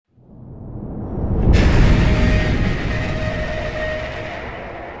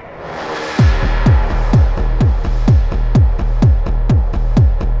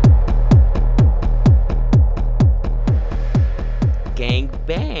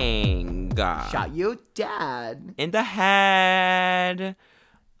shooting. Shot you dead. In the head.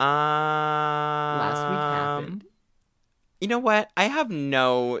 Last week happened. You know what? I have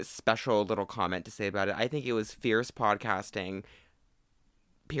no special little comment to say about it. I think it was fierce podcasting.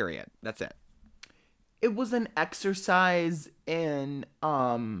 Period. That's it. It was an exercise in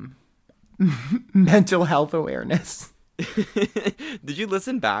mental health awareness. Did you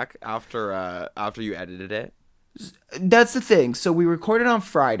listen back after you edited it? That's the thing. So we recorded on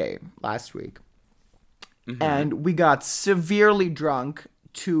Friday last week. Mm-hmm. And we got severely drunk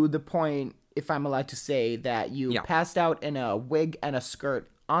to the point, if I'm allowed to say, that you passed out in a wig and a skirt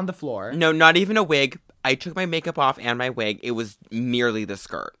on the floor. No, not even a wig. I took my makeup off and my wig. It was merely the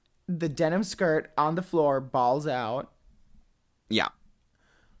skirt. The denim skirt on the floor, balls out. Yeah.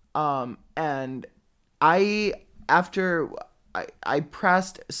 And after I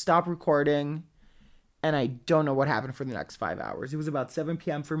pressed stop recording, and I don't know what happened for the next 5 hours. It was about 7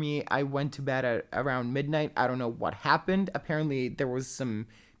 p.m. for me. I went to bed at around midnight. I don't know what happened. Apparently, there was some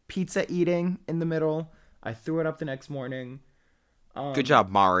pizza eating in the middle. I threw it up the next morning. Good job,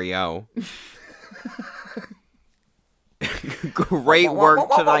 Mario. Great work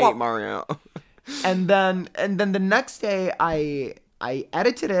tonight, Mario. And then the next day, I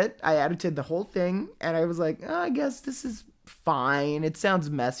edited it. I edited the whole thing, and I was like, I guess this is fine. It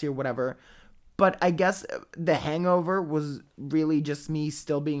sounds messy or whatever. But I guess the hangover was really just me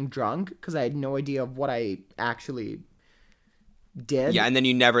still being drunk because I had no idea of what I actually did. Yeah, and then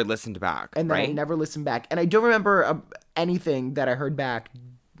you never listened back, And then right? I never listened back. And I don't remember anything that I heard back.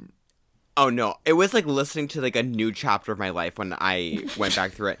 Oh, no. It was like listening to like a new chapter of my life when I went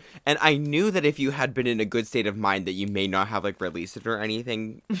back through it. And I knew that if you had been in a good state of mind that you may not have like released it or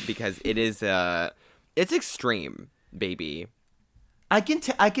anything because it is, it's extreme, baby. I can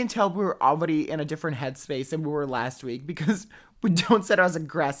tell we were already in a different headspace than we were last week because we don't said I was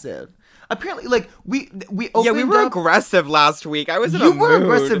aggressive. Apparently, like we opened Yeah, we were up, aggressive last week. I was in a You mood. were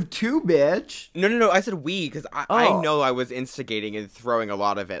aggressive too, bitch. No. I said we because I know I was instigating and throwing a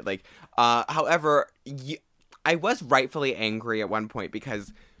lot of it. Like, however, I was rightfully angry at one point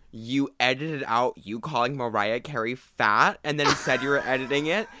because you edited out you calling Mariah Carey fat and then said you were editing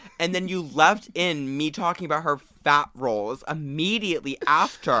it. And then you left in me talking about her fat rolls immediately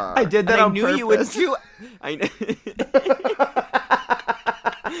after. I did that on purpose. You would too. I know.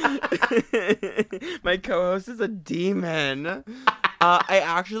 My co-host is a demon. I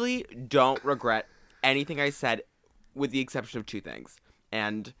actually don't regret anything I said with the exception of two things.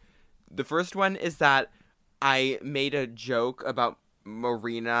 And the first one is that I made a joke about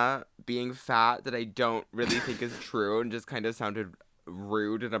Marina being fat that I don't really think is true and just kind of sounded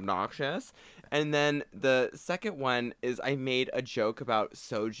rude and obnoxious. And then the second one is I made a joke about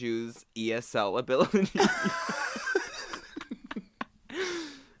Soju's ESL ability.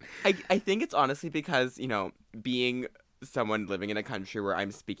 I think it's honestly because, you know, being someone living in a country where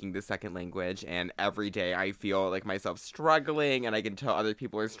I'm speaking the second language and every day I feel like myself struggling and I can tell other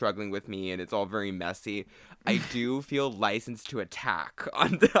people are struggling with me and it's all very messy. I do feel licensed to attack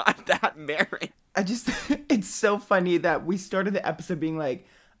on that merit. It's so funny that we started the episode being like,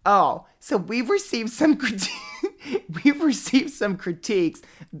 oh, so we've received some critiques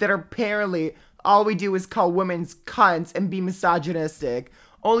that apparently all we do is call women's cunts and be misogynistic,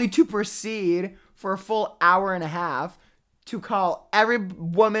 only to proceed for a full hour and a half to call every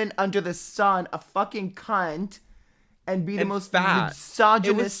woman under the sun a fucking cunt and be the most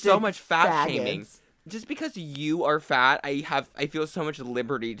misogynistic. It was so much fat faggots. shaming. Just because you are fat, I feel so much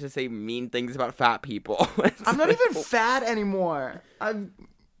liberty to say mean things about fat people. I'm not even fat anymore.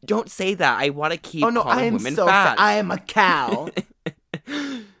 Don't say that. I want to keep calling I am women so fat. I am a cow.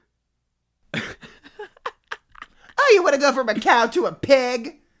 Oh, you want to go from a cow to a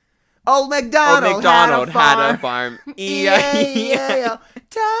pig? Old MacDonald had a farm. Yeah.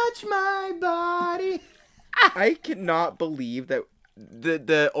 Touch my body. I cannot believe that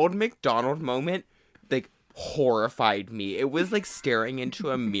the Old MacDonald moment, like, horrified me. It was like staring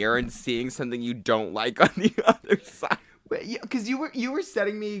into a mirror and seeing something you don't like on the other side. Because you were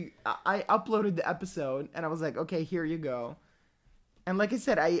setting me. I uploaded the episode and I was like, okay, here you go. And like I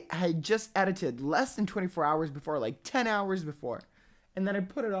said, I had just edited less than 24 hours before, like 10 hours before. And then I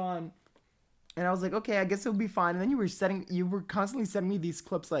put it on and I was like, okay, I guess it'll be fine. And then you were constantly sending me these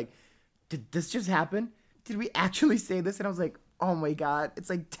clips like, did this just happen? Did we actually say this? And I was like, oh my God, it's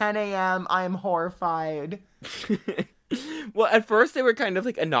like 10 a.m. I am horrified. Well, at first they were kind of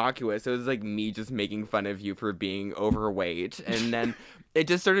like innocuous. It was like me just making fun of you for being overweight. And then it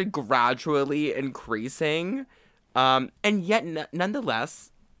just started gradually increasing. And yet,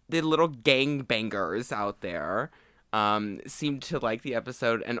 nonetheless, the little gangbangers out there seemed to like the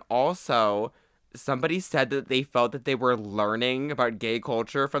episode, and also somebody said that they felt that they were learning about gay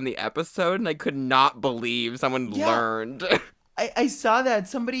culture from the episode, and I could not believe someone learned. I saw that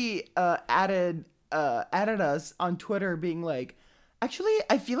somebody added us on Twitter being like, actually,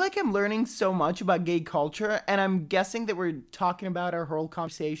 I feel like I'm learning so much about gay culture, and I'm guessing that we're talking about our whole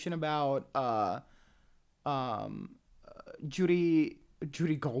conversation about Judy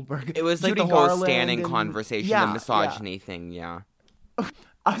Goldberg. It was like Judy the whole Garland standing conversation, the misogyny thing, yeah.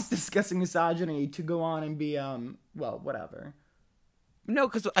 Us discussing misogyny to go on and be well, whatever. No,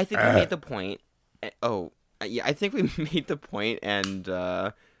 because I think we made the point. Yeah, I think we made the point, and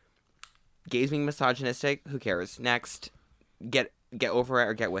gays being misogynistic, who cares? Next, get over it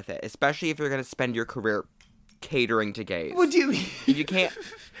or get with it. Especially if you're gonna spend your career catering to gays. What do you mean?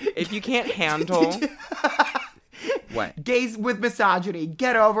 If you can't handle what? Gays with misogyny,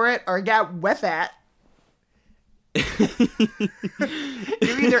 get over it or get with it.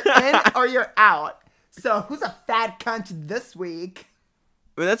 You're either in or you're out. So who's a fat cunt this week?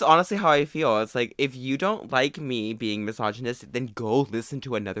 But that's honestly how I feel. It's like, if you don't like me being misogynistic, then go listen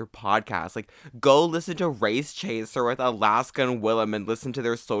to another podcast. Like, go listen to Race Chaser with Alaska and Willem and listen to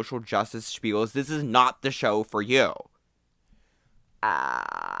their social justice spiels. This is not the show for you.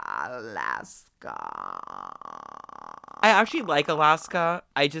 Alaska. I actually like Alaska.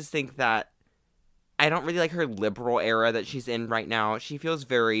 I just think that I don't really like her liberal era that she's in right now. She feels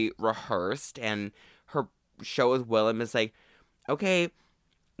very rehearsed, and her show with Willem is like, okay,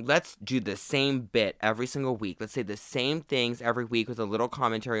 let's do the same bit every single week. Let's say the same things every week with a little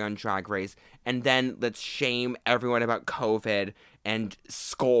commentary on Drag Race, and then let's shame everyone about COVID and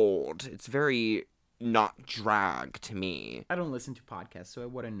scold. It's very not drag to me. I don't listen to podcasts, so I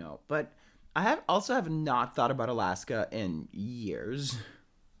wouldn't know. But I have not thought about Alaska in years.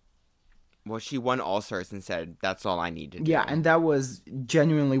 Well, she won All-Stars and said, that's all I need to do. Yeah, and that was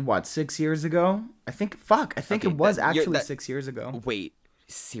genuinely, 6 years ago? I think it was actually 6 years ago. Wait,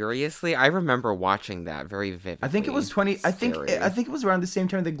 seriously? I remember watching that very vividly. I think it was 20... I think it was around the same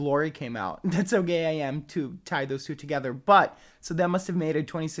time that Glory came out. That's how gay I am to tie those two together. But, so that must have made it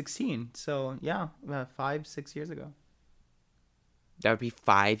 2016. So, yeah, 5-6 years ago. That would be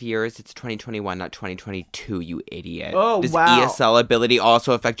 5 years. It's 2021, not 2022, you idiot. Oh, Does wow. ESL ability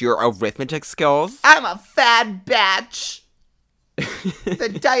also affect your arithmetic skills? I'm a fat bitch.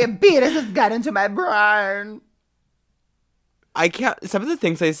 The diabetes has got into my brain. I can't... Some of the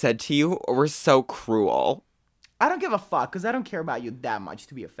things I said to you were so cruel. I don't give a fuck, because I don't care about you that much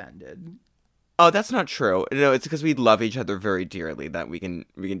to be offended. Oh, that's not true. No, it's because we love each other very dearly that we can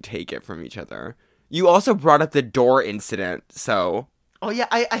take it from each other. You also brought up the door incident, so... Oh, yeah,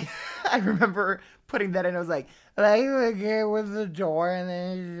 I remember putting that in. I was like okay, with the door,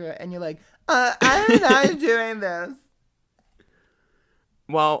 and you're like, I'm not doing this.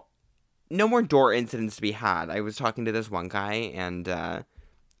 Well, no more door incidents to be had. I was talking to this one guy, and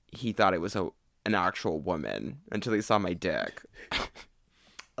he thought it was an actual woman until he saw my dick.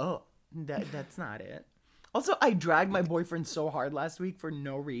 Oh, that's not it. Also, I dragged my boyfriend so hard last week for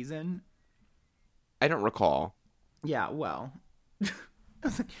no reason. I don't recall. Yeah, well... I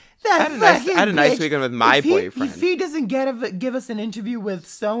had a nice weekend with my boyfriend. If he doesn't give us an interview with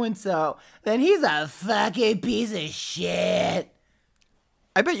so-and-so, then he's a fucking piece of shit.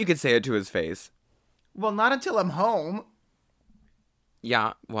 I bet you could say it to his face. Well, not until I'm home.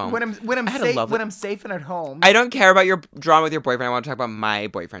 Yeah, well... When I'm safe and at home. I don't care about your drama with your boyfriend. I want to talk about my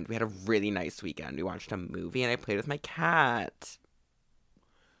boyfriend. We had a really nice weekend. We watched a movie, and I played with my cat.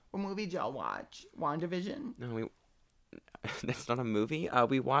 What movie did y'all watch? WandaVision? No, that's not a movie.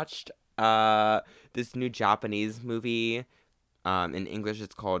 We watched this new Japanese movie. In English,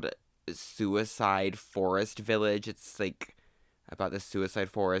 it's called Suicide Forest Village. It's like about the suicide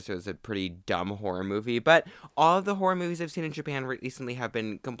forest. It was a pretty dumb horror movie, but all of the horror movies I've seen in Japan recently have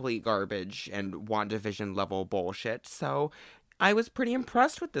been complete garbage and WandaVision level bullshit. So I was pretty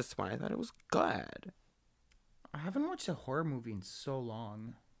impressed with this one. I thought it was good. I haven't watched a horror movie in so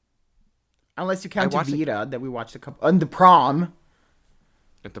long. Unless you count Vita, that we watched a couple... And The Prom.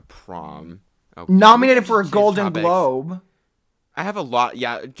 At the prom. Oh, nominated for a Golden Globe. I have a lot...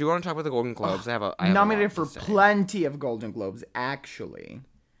 Yeah, do you want to talk about the Golden Globes? I have nominated for plenty of Golden Globes, actually.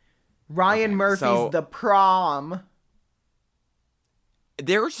 Ryan Murphy's The Prom.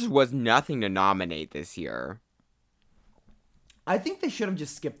 There just was nothing to nominate this year. I think they should have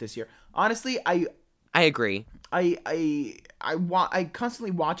just skipped this year. Honestly, I agree. I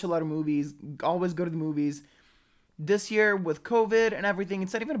constantly watch a lot of movies, always go to the movies. This year with COVID and everything,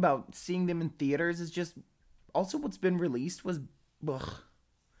 it's not even about seeing them in theaters. It's just also what's been released was ugh.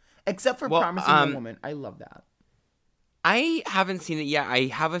 Except for Promising Young Woman. I love that. I haven't seen it yet. I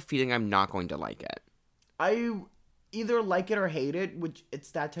have a feeling I'm not going to like it. I either like it or hate it, which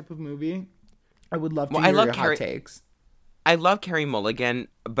it's that type of movie. I would love to Well, hear your hot takes. I love Carey Mulligan,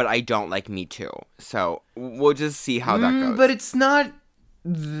 but I don't like Me Too. So we'll just see how that goes. But it's not.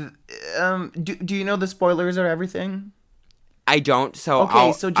 Do you know the spoilers or everything? I don't. So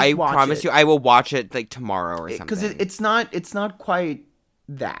Okay, so just watch promise it. you, I will watch it like tomorrow or something. Because it's not quite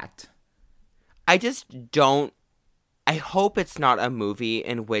that. I just don't. I hope it's not a movie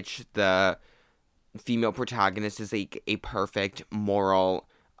in which the female protagonist is like a perfect, moral,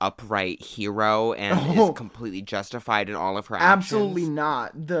 upright hero and is completely justified in all of her actions. Absolutely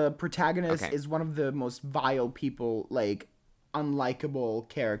not. The protagonist is one of the most vile people, like unlikable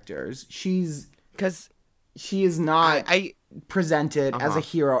characters. She is not presented as a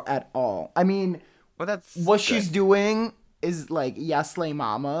hero at all. I mean, well, that's what she's doing is like slay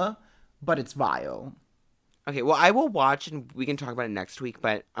mama, but it's vile. Okay, well, I will watch and we can talk about it next week,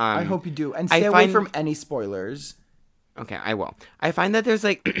 but I hope you do. And stay away from any spoilers. Okay, I will. I find that there's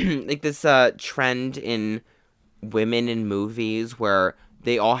like like this trend in women in movies where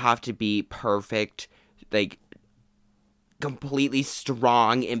they all have to be perfect, like completely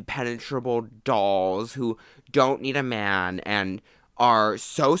strong, impenetrable dolls who don't need a man and are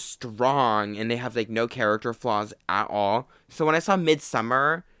so strong and they have like no character flaws at all. So when I saw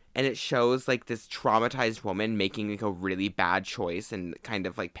Midsummer and it shows like this traumatized woman making like a really bad choice and kind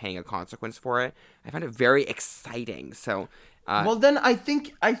of like paying a consequence for it, I found it very exciting. So well then I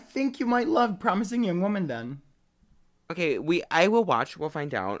think you might love Promising Young Woman then. Okay, I will watch, we'll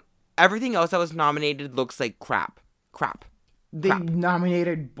find out. Everything else that was nominated looks like crap. They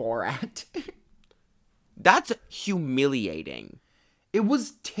nominated Borat. That's humiliating. It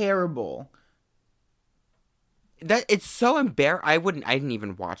was terrible. That it's so embarrassing. I didn't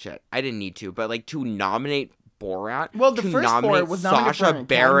even watch it. I didn't need to, but like to nominate Borat. Well, the first Borat was nominated for an Sacha Academy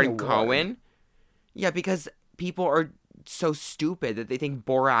Baron Award. Cohen. Yeah, because people are so stupid that they think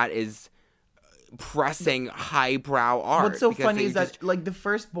Borat is pressing highbrow art. What's so funny is that like the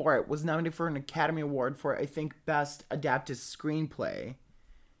first Borat was nominated for an Academy Award for I think Best Adapted Screenplay.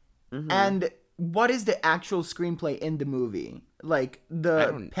 Mm-hmm. And what is the actual screenplay in the movie? Like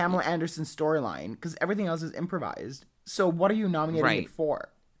the Pamela Anderson storyline, because everything else is improvised. So what are you nominating it for?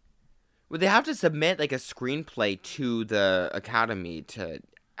 Well, they have to submit like a screenplay to the Academy to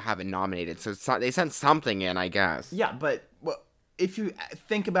have it nominated. So they sent something in, I guess. Yeah, but if you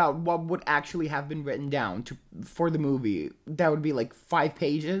think about what would actually have been written down for the movie, that would be like 5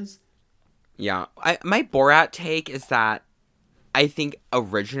 pages. Yeah, my Borat take is that I think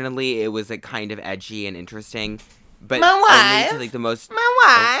originally it was like kind of edgy and interesting. But only to like the most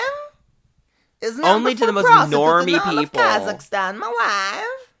is only to the most normie people. Kazakhstan, my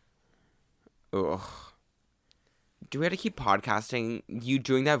wife. Ugh. Do we have to keep podcasting? You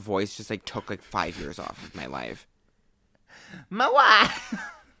doing that voice just like took like 5 years off of my life. My wife.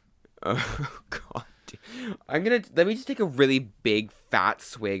 Oh God. Let me just take a really big fat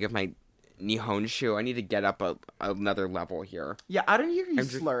swig of my Nihonshu. I need to get up another level here. Yeah, I don't hear you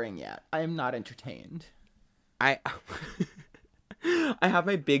slurring yet. I am not entertained. I have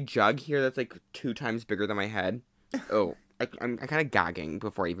my big jug here that's like 2 times bigger than my head. Oh, I'm kind of gagging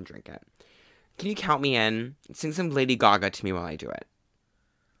before I even drink it. Can you count me in? Sing some Lady Gaga to me while I do it.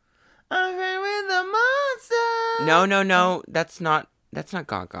 I'm here with the monster. No. That's not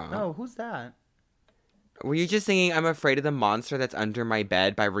Gaga. Oh, who's that? Were you just singing I'm Afraid of the Monster That's Under My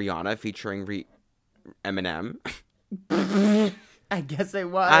Bed by Rihanna featuring Eminem? I guess I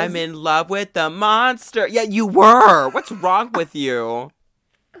was. I'm in love with the monster. Yeah, you were. What's wrong with you?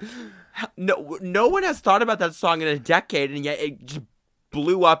 No one has thought about that song in a decade, and yet it just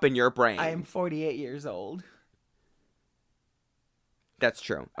blew up in your brain. I am 48 years old. That's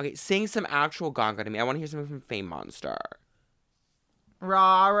true. Okay, sing some actual Gaga to me. I want to hear something from Fame Monster.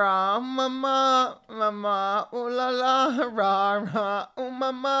 Ra ra mama mama ooh la la ra ra ooh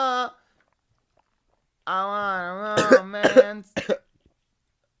mama. I want a romance.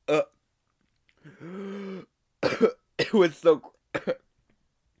 It was so.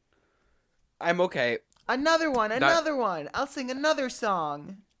 I'm okay. Another one. I'll sing another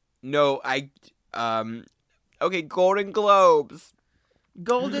song. No, okay, Golden Globes.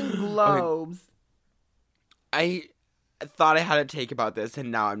 Golden Globes. Okay. I thought I had a take about this,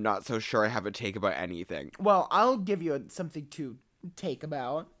 and now I'm not so sure I have a take about anything. Well, I'll give you something to take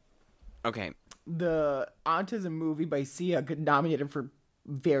about. Okay. The autism movie by Sia got nominated for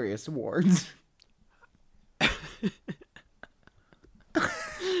various awards.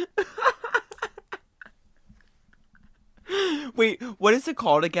 Wait, what is it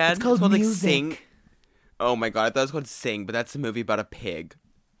called again? It's called like music. Sing. Oh my god, I thought it was called Sing, but that's a movie about a pig.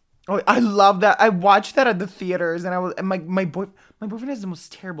 Oh, I love that. I watched that at the theaters, and my boyfriend has the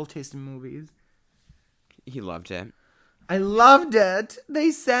most terrible taste in movies. He loved it. I loved it.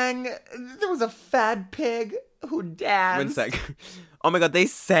 They sang. There was a fat pig who danced. 1 sec. Oh my god, they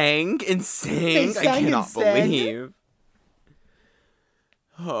sang and sang. They sang I cannot and sang. believe.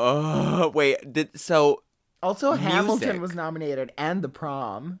 Oh, wait. Also, music. Hamilton was nominated, and The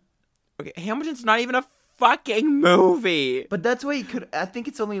Prom. Okay, Hamilton's not even a fucking movie. But that's why you could. I think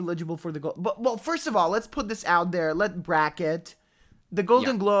it's only eligible for the gold. But well, first of all, let's put this out there. Let's bracket. The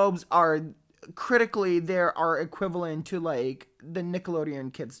Golden Globes are critically there are equivalent to like the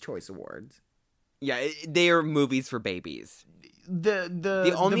Nickelodeon Kids' Choice Awards. Yeah, they are movies for babies.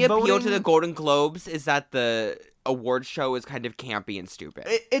 The only the appeal voting, to the Golden Globes is that the award show is kind of campy and stupid.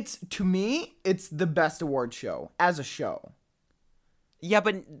 It's to me, it's the best award show as a show. Yeah,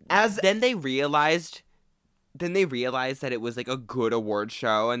 but then they realized that it was like a good award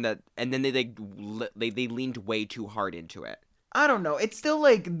show, and then they leaned way too hard into it. I don't know. It's still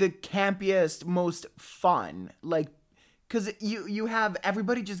like the campiest, most fun, like, cause you have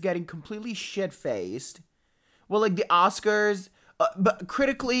everybody just getting completely shit faced. Well, like the Oscars, but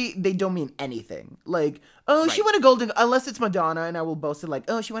critically they don't mean anything. Like, oh, she won a Golden, unless it's Madonna, and I will boast it like,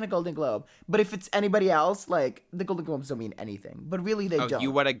 oh, she won a Golden Globe. But if it's anybody else, like the Golden Globes don't mean anything. But really, they don't.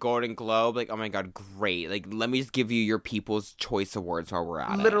 You won a Golden Globe, like, oh my god, great! Like, let me just give you your People's Choice Awards while we're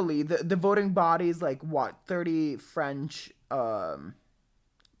at it. Literally, the voting body is like what 30 French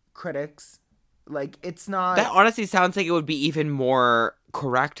critics. Like, it's not. That honestly sounds like it would be even more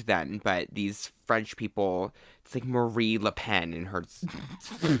correct then, but these French people, it's like Marie Le Pen and her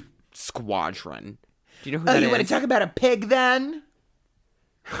squadron. Do you know who that is? You want to talk about a pig then?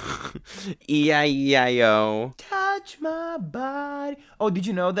 E-I-E-I-O. Touch my body. Oh, did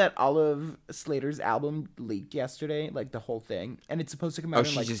you know that Olive Slater's album leaked yesterday? Like, the whole thing. And it's supposed to come out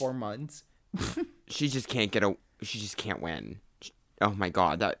in like 4 months. She just can't win. Oh my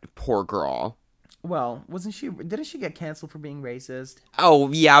god, that poor girl. Well, didn't she get canceled for being racist?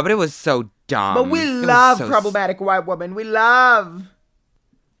 Oh, yeah, but it was so dumb. But we love problematic white women. We love.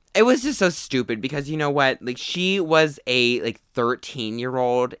 It was just so stupid because you know what? Like, she was a,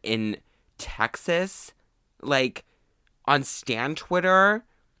 13-year-old in Texas, like, on Stan Twitter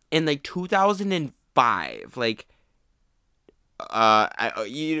in, 2005. Like,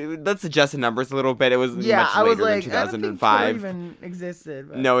 let's adjust the numbers a little bit. It was much later than 2005. I don't think Twitter even existed.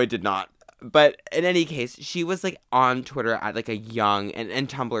 But... No, it did not. But in any case, she was on Twitter at a young and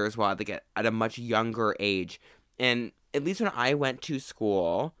Tumblr as well, at a much younger age. And at least when I went to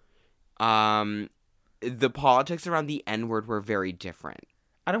school, the politics around the N-word were very different.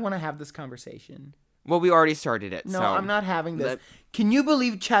 I don't want to have this conversation. Well, we already started it. No, so I'm not having this. Can you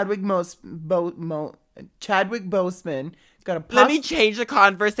believe Chadwick Boseman got a? Let me change the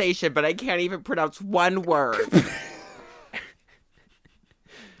conversation, but I can't even pronounce one word.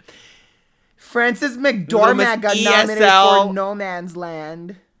 Frances McDormand got nominated for No Man's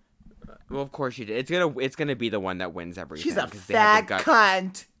Land. Well, of course she did. It's gonna be the one that wins everything. She's a fat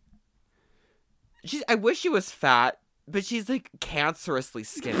cunt. I wish she was fat, but she's cancerously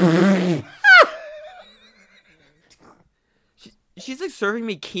skinny. She's serving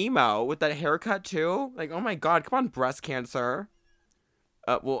me chemo with that haircut too. Oh my god, come on, breast cancer.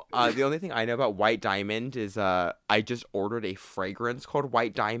 The only thing I know about White Diamond is I just ordered a fragrance called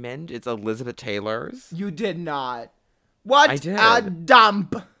White Diamond. It's Elizabeth Taylor's. You did not. What I did. A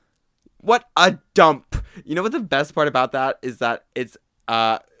dump. What a dump. You know what the best part about that is that it's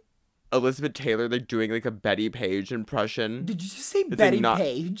Elizabeth Taylor doing a Betty Page impression. Did you just say Betty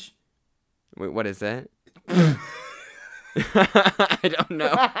Page? Wait, what is it? I don't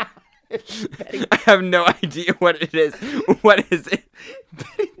know. I have no idea what it is. What is it?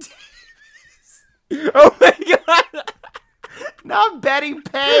 Betty Davis. Oh my god! Not Betty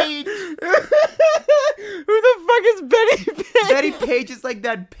Page. Who the fuck is Betty Page? Betty Page is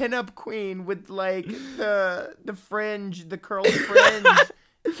that pinup queen with the fringe, the curled fringe.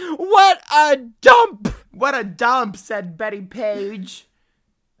 What a dump! What a dump, said Betty Page.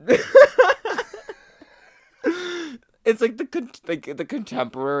 It's the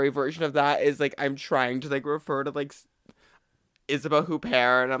contemporary version of that is I'm trying to refer to Isabelle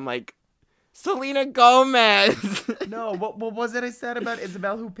Huppert, and I'm Selena Gomez. No, what was it I said about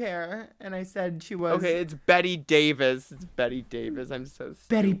Isabelle Huppert? And I said she was... Okay, it's Betty Davis. It's Betty Davis. I'm so stupid.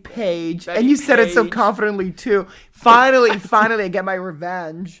 Betty Page. And you said it so confidently, too. Finally, I get my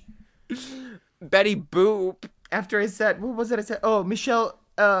revenge. Betty Boop. After I said... What was it I said? Oh, Michelle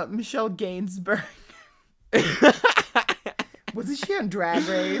Gainsbourg. Wasn't she on Drag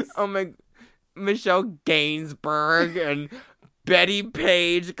Race? Oh my... Michelle Gainsbourg and Betty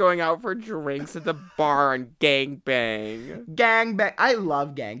Page going out for drinks at the bar and gangbang. Gangbang. I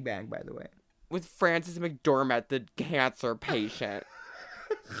love gangbang, by the way. With Frances McDormand, the cancer patient.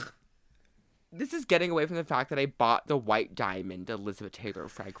 This is getting away from the fact that I bought the White Diamond Elizabeth Taylor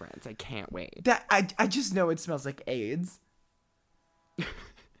fragrance. I can't wait. That I just know it smells like AIDS.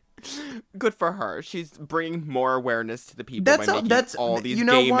 Good for her. She's bringing more awareness to the people by making all these you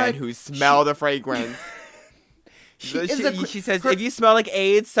know gay men who smell the fragrance. She says, if you smell like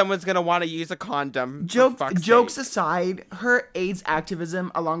AIDS, someone's going to want to use a condom. Jokes aside, her AIDS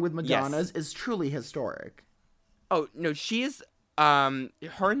activism, along with Madonna's, is truly historic. Oh, no, she's... her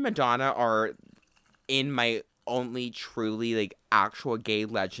and Madonna are in my only truly, like, actual gay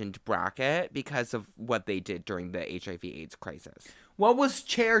legend bracket because of what they did during the HIV/AIDS crisis. What was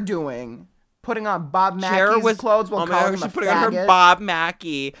Cher doing? Putting on Bob Mackey's clothes while calling him a putting faggot? on her Bob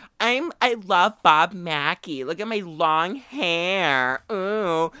Mackie. I love Bob Mackie. Look at my long hair.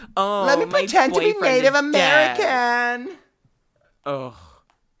 Ooh. Oh, let me pretend to be Native American. Ugh.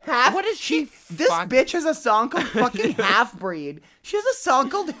 What is she? This bitch has a song called fucking Half Breed. She has a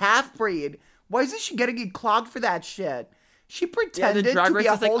song called Half Breed. Why isn't she getting clogged for that shit? She pretended to be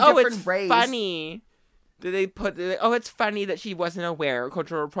a whole different race. Funny. It's funny that she wasn't aware.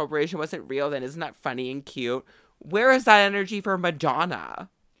 Cultural appropriation wasn't real. Then isn't that funny and cute? Where is that energy for Madonna?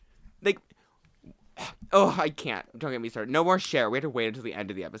 Like, oh, I can't. Don't get me started. No more Cher. We had to wait until the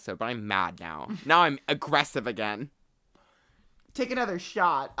end of the episode, but I'm mad now. Now I'm aggressive again. Take another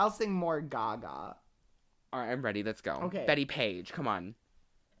shot. I'll sing more Gaga. All right, I'm ready. Let's go. Okay. Betty Page, come on.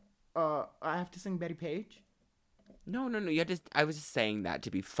 I have to sing Betty Page? No. I was just saying that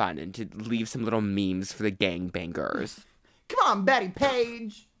to be fun and to leave some little memes for the gangbangers. Come on, Betty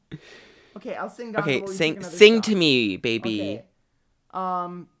Page. Okay, I'll sing. Okay, sing to me, baby.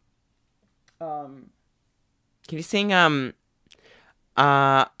 Okay. Can you sing?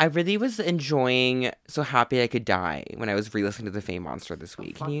 I really was enjoying "So Happy I Could Die" when I was re-listening to the Fame Monster this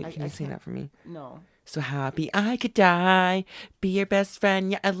week. Can you sing that for me? No. So happy I could die, be your best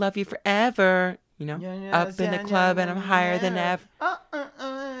friend. Yeah, I love you forever. You know, up in the club and I'm higher than ever.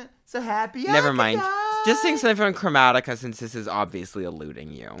 So happy. Never mind. Just sing something from Chromatica since this is obviously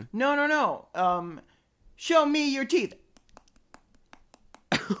eluding you. No. Show me your teeth.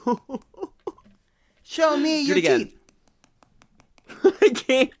 Show me your teeth. I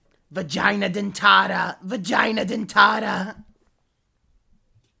can't. Vagina dentata. Vagina dentata.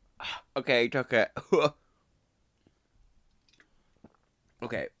 Okay, took it.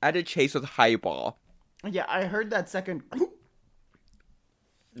 Okay, I had to chase with highball. Yeah, I heard that second.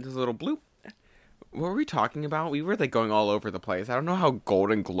 There's a little bloop. What were we talking about? We were like going all over the place. I don't know how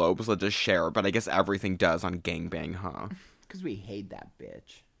Golden Globes led to Cher, but I guess everything does on Gangbang, huh? Because we hate that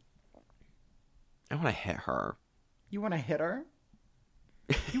bitch. I want to hit her. You want to hit her?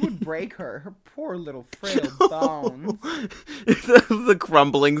 You would break her. Her poor little frail bones. The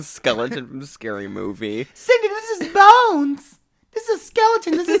crumbling skeleton from Scary Movie. Cindy, this is bones. This is a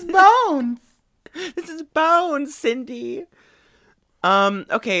skeleton. This is bones. This is bones, Cindy.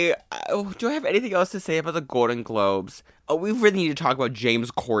 Okay. Do I have anything else to say about the Golden Globes? Oh, we really need to talk about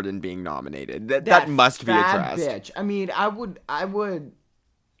James Corden being nominated. That must be addressed. Bitch. I mean, I would.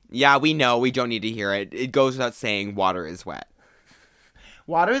 Yeah, we know. We don't need to hear it. It goes without saying. Water is wet.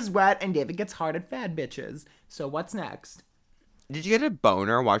 Water is wet, and David gets hard at fat bitches. So what's next? Did you get a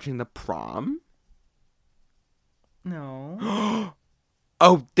boner watching the prom? No.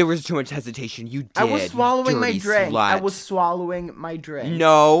 Oh, there was too much hesitation. You did. I was swallowing my drink. Slut. I was swallowing my drink.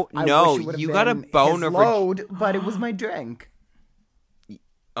 No, you got a boner his load, but it was my drink.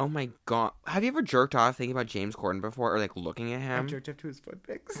 Oh my god. Have you ever jerked off thinking about James Corden before or like looking at him? I jerked off to his foot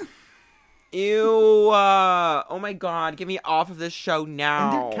pics. Ew. Oh my god. Get me off of this show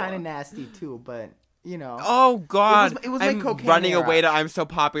now. And they're kind of nasty too, but you know. Oh god. It was I'm my cocaine running era. away to I'm So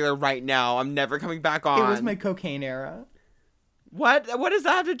Popular right now. I'm never coming back on. It was my cocaine era. What does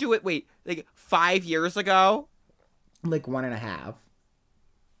that have to do with, wait, like 5 years ago? Like 1.5.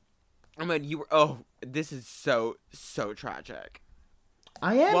 I mean, this is so tragic.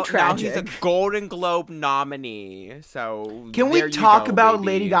 I am tragic. Now he's a Golden Globe nominee, so can we talk about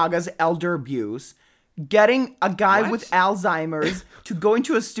Lady Gaga's elder abuse? Getting a guy with Alzheimer's to go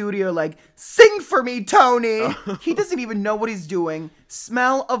into a studio like, sing for me, Tony! He doesn't even know what he's doing.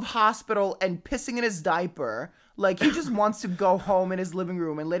 Smell of hospital and pissing in his diaper. Like, he just wants to go home in his living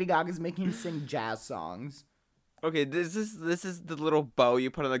room, and Lady Gaga's making him sing jazz songs. Okay, this is the little bow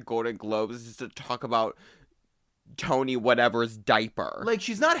you put on the Golden Globes is to talk about Tony whatever's diaper. Like,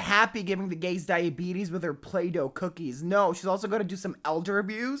 she's not happy giving the gays diabetes with her Play-Doh cookies. No, she's also going to do some elder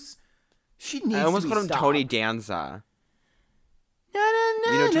abuse. She needs I almost to be called him stopped. Tony Danza. Na,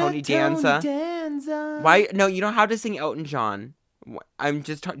 na, You know na, Tony Danza? Danza. Why? No, you know how to sing Elton John. I'm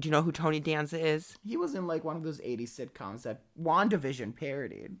just. Do you know who Tony Danza is? He was in like one of those 80s sitcoms that WandaVision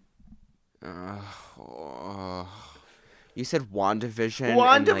parodied. You said WandaVision.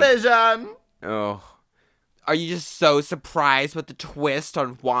 WandaVision! Oh. Are you just so surprised with the twist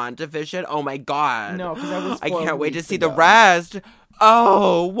on WandaVision? Oh my god. No, because I was I 4 can't wait to weeks see ago. the rest.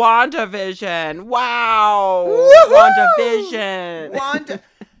 Oh, WandaVision. Wow. Woohoo! WandaVision.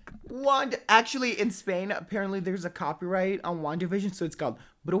 Wanda. Actually, in Spain, apparently there's a copyright on WandaVision, so it's called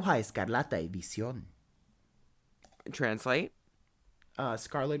Bruja Escarlata y Visión. Translate.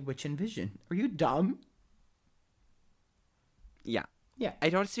 Scarlet Witch and Vision. Are you dumb? Yeah. Yeah. I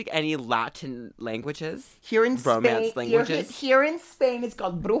don't speak any Latin languages. Here in Romance Spain, languages. Here in Spain, it's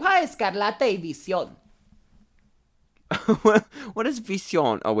called Bruja Escarlata y Visión. What is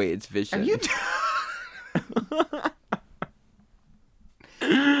Vision? Oh wait, it's Vision. Are you?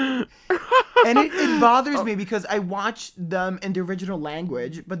 And it bothers me because I watch them in the original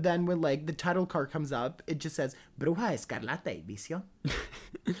language, but then when like the title card comes up, it just says Bruja Escarlata y Visión.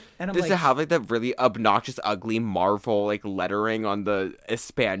 And I'm Does like, it have like that really obnoxious, ugly Marvel like lettering on the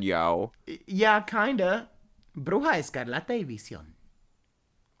Espanol? yeah, kinda. Bruja Escarlata y Visión.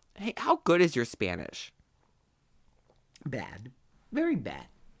 Hey, how good is your Spanish? Bad. Very bad.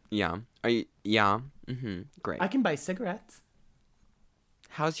 Yeah. Are you? Yeah. Great. I can buy cigarettes.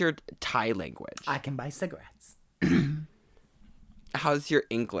 How's your Thai language? I can buy cigarettes. How's your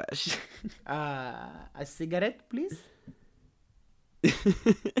English? A cigarette, please?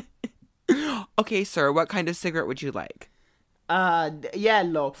 Okay, sir. What kind of cigarette would you like?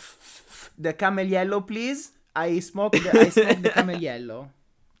 Yellow. The camel yellow, please. I smoke the camel yellow.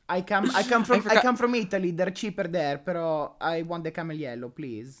 I come from Italy. They're cheaper there, pero I want the camel yellow,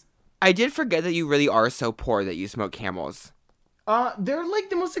 please. I did forget that you really are so poor that you smoke Camels. They're like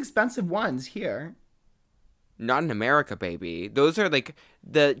the most expensive ones here. Not in America, baby. Those are like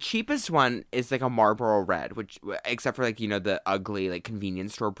the cheapest one is like a Marlboro Red, which except for like the ugly like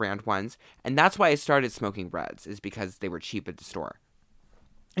convenience store brand ones, and that's why I started smoking Reds is because they were cheap at the store.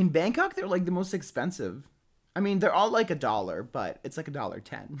 In Bangkok, they're like the most expensive. I mean, they're all like $1, but it's like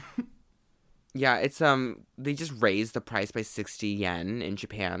 $1.10. Yeah, it's they just raised the price by 60 yen in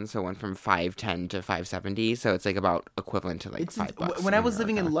Japan, so it went from 510 to 570, so it's like about equivalent to like $5. When I was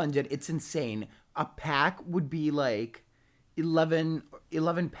living in London, it's insane. A pack would be like 11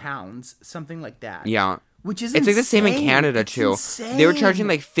 pounds, something like that. Yeah. Which is It's like the same in insane. Canada It's too. insane. They were charging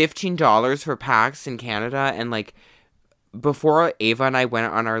like $15 for packs in Canada, and like before Ava and I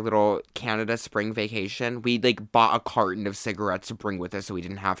went on our little Canada spring vacation, we like bought a carton of cigarettes to bring with us so we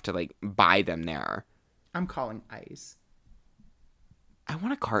didn't have to like buy them there. I'm calling ICE. I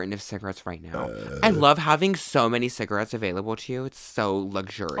want a carton of cigarettes right now. I love having so many cigarettes available to you. It's so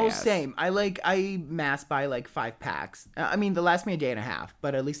luxurious. Oh, same. I mass buy like 5 packs. I mean, they last me a day and a half,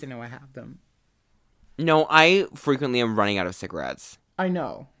 but at least I know I have them. No, I frequently am running out of cigarettes. I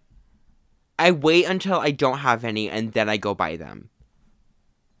know. I wait until I don't have any and then I go buy them.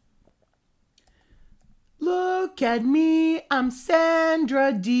 Look at me, I'm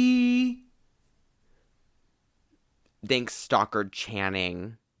Sandra D. Thanks, Stockard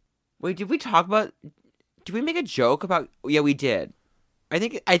Channing. Wait, did we make a joke about... Yeah, we did. I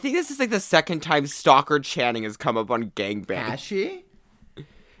think this is like the second time Stockard Channing has come up on Gangbang. Has she?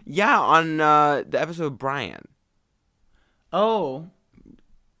 Yeah, on the episode of Brian. Oh.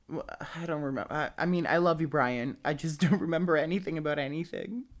 I don't remember. I mean, I love you, Brian. I just don't remember anything about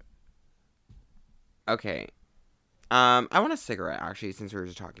anything. Okay. I want a cigarette, actually, since we were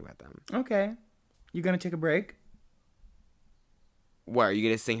just talking about them. Okay. You gonna take a break? What, are you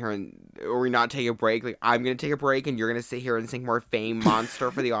gonna sit here or we not take a break? Like, I'm gonna take a break and you're gonna sit here and sing more Fame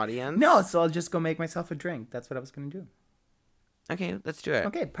Monster for the audience? No, so I'll just go make myself a drink. That's what I was gonna do. Okay, let's do it.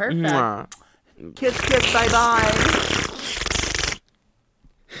 Okay, perfect. Mwah. Kiss, kiss, bye-bye.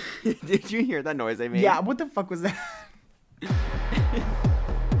 Did you hear that noise I made? Yeah, what the fuck was that?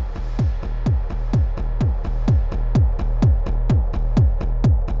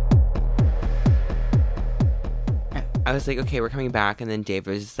 I was like, okay, we're coming back, and then Dave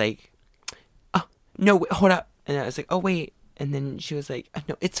was just like, oh, no, wait, hold up. And I was like, oh, wait. And then she was like,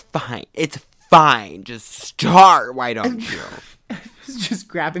 no, it's fine. It's fine. Just start. Why don't you? I was just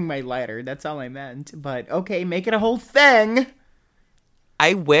grabbing my lighter. That's all I meant. But, okay, make it a whole thing.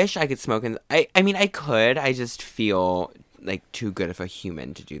 I wish I could smoke. I mean, I could. I just feel like too good of a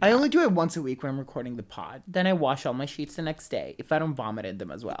human to do that. I only do it once a week when I'm recording the pod. Then I wash all my sheets the next day, if I don't vomit in them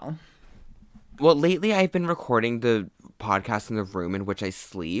as well. Well, lately I've been recording the podcast in the room in which I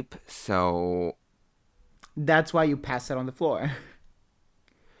sleep, so... That's why you pass it on the floor.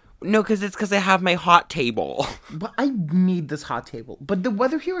 No, because I have my hot table. But I need this hot table. But the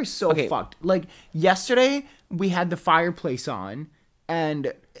weather here is so Okay. fucked. Like, yesterday, we had the fireplace on,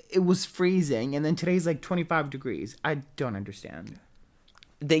 and it was freezing, and then today's like 25 degrees. I don't understand.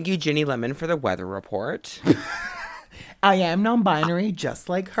 Thank you, Ginny Lemon, for the weather report. I am non-binary, just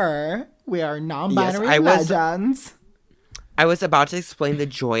like her. We are non-binary Yes, legends. I was about to explain the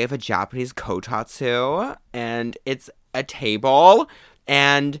joy of a Japanese kotatsu, and it's a table,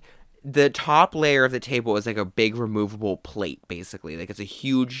 and the top layer of the table is like a big removable plate, basically. Like, it's a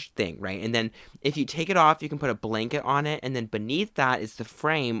huge thing, right? And then if you take it off, you can put a blanket on it, and then beneath that is the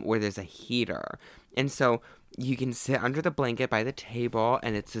frame where there's a heater. And so you can sit under the blanket by the table,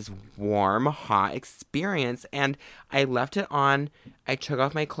 and it's this warm, hot experience. And I left it on. I took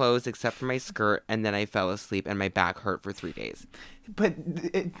off my clothes except for my skirt, and then I fell asleep, and my back hurt for 3 days. But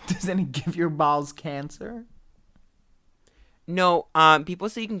doesn't it give your balls cancer? No, people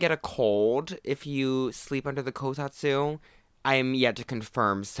say you can get a cold if you sleep under the kotatsu. I am yet to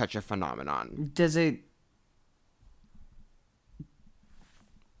confirm such a phenomenon. Does it...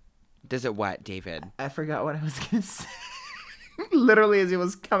 Does it what, David? I forgot what I was going to say. Literally as it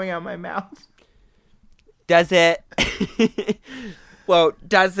was coming out my mouth. Does it? Well,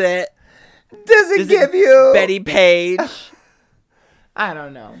 does it? Does it give you... Betty Page? I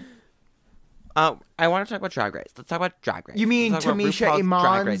don't know. I want to talk about Drag Race. Let's talk about Drag Race. You mean Let's talk about Tamisha RuPaul's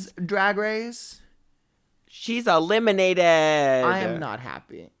Iman's Drag Race? She's eliminated. I am not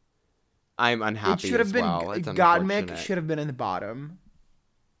happy. I'm unhappy. It should have as been well. It's Godmick unfortunate. should have been in the bottom.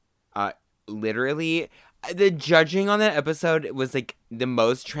 Literally, the judging on that episode was like the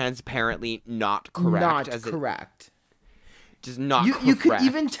most transparently not correct. Just not correct. You could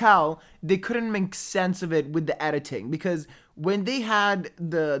even tell they couldn't make sense of it with the editing, because when they had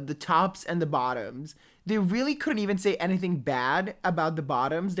the tops and the bottoms, they really couldn't even say anything bad about the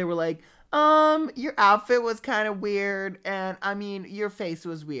bottoms. They were like, your outfit was kind of weird, and I mean, your face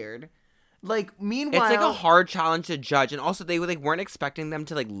was weird. Like, meanwhile, it's like a hard challenge to judge, and also they like weren't expecting them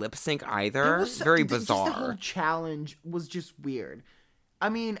to like lip sync either. Very bizarre. Just the whole challenge was just weird. I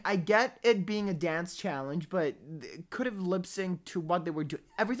mean, I get it being a dance challenge, but it could have lip synced to what they were doing.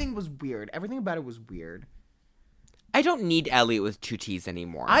 Everything was weird. Everything about it was weird. I don't need Elliot with 2 T's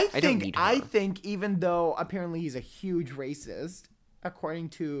anymore. I don't need her. I think even though apparently he's a huge racist, according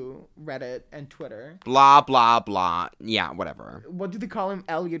to Reddit and Twitter. Blah, blah, blah. Yeah, whatever. What do they call him?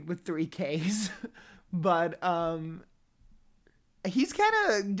 Elliot with 3 Ks. But he's kind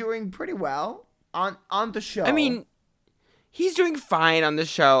of doing pretty well on the show. I mean, he's doing fine on the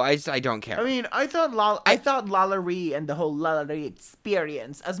show. I don't care. I mean, I thought Lala Ree and the whole Lala Ree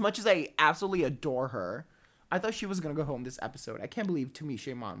experience, as much as I absolutely adore her, I thought she was gonna go home this episode. I can't believe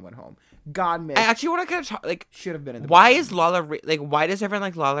Tamisha Iman went home. God, I actually want to talk, like, should have been in the why bottom. is Lala Ree, like, why does everyone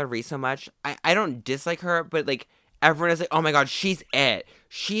like Lala Ree so much? I don't dislike her, but like everyone is like, oh my god, she's it.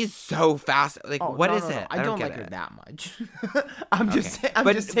 She's so fast. Like, what is it? I don't get like her it. that much. I'm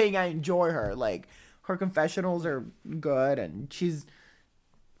just saying I enjoy her. Like, her confessionals are good and she's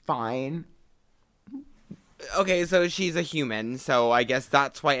fine. Okay, so she's a human, so I guess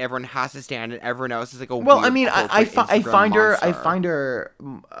that's why everyone has to stand and everyone else is like a Well, weird I mean, I find her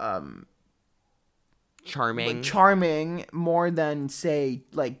charming more than, say,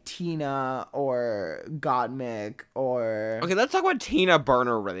 like Tina or Gottmik or... Okay, let's talk about Tina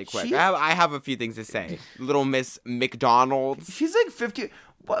Burner really quick. I have a few things to say. Little Miss McDonald's. She's like 50...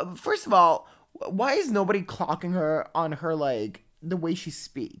 First of all, why is nobody clocking her on her, like, the way she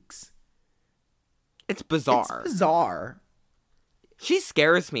speaks? It's bizarre. It's bizarre. She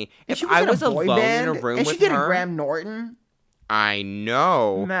scares me. If I was alone in a room with her... And she did a Graham Norton. I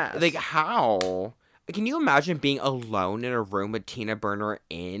know. Mess. Like, how? Can you imagine being alone in a room with Tina Burner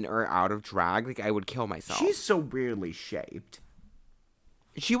in or out of drag? Like, I would kill myself. She's so weirdly shaped.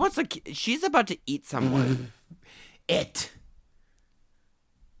 She's about to eat someone. It.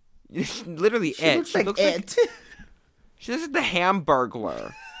 Literally She it. looks like it. She looks like the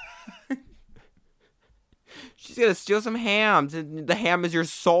Hamburglar. She's gonna steal some hams, and the ham is your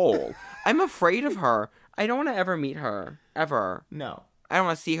soul. I'm afraid of her. I don't want to ever meet her. Ever. No. I don't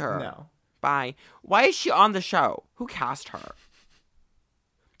want to see her. No. Bye. Why is she on the show? Who cast her?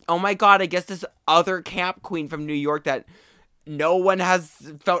 Oh my god, I guess this other camp queen from New York that no one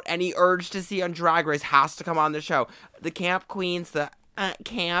has felt any urge to see on Drag Race has to come on the show. The camp queens, the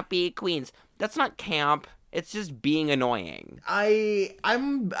campy queens. That's not camp. It's just being annoying.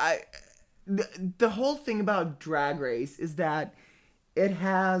 The whole thing about Drag Race is that it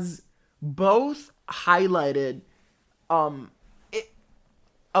has both highlighted it.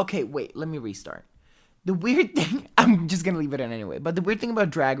 Okay, wait. Let me restart. The weird thing, I'm just gonna leave it in anyway. But the weird thing about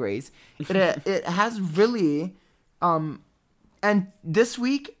Drag Race, it has really, and this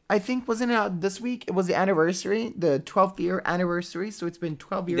week, I think, wasn't it out this week? It was the anniversary, the 12th year anniversary. So it's been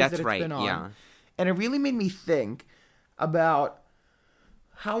 12 years That's that it's right, been on. yeah. And it really made me think about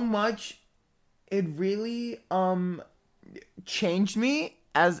how much it really changed me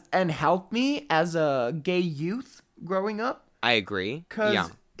and helped me as a gay youth growing up. I agree. Because Yeah.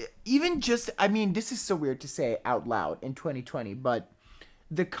 even just, I mean, this is so weird to say out loud in 2020, but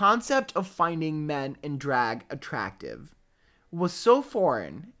the concept of finding men in drag attractive was so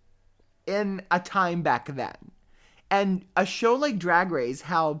foreign in a time back then. And a show like Drag Race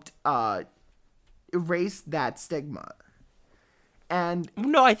helped erase that stigma. And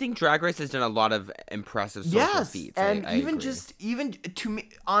No, I think Drag Race has done a lot of impressive social feats. And I even agree. even to me,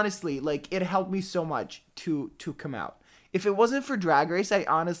 honestly, like, it helped me so much to come out. If it wasn't for Drag Race, I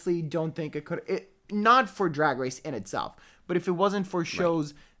honestly don't think it could. Not for Drag Race in itself, but if it wasn't for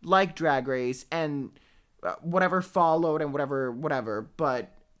shows like Drag Race and whatever followed and whatever,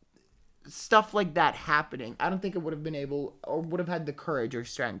 but stuff like that happening, I don't think it would have been able or would have had the courage or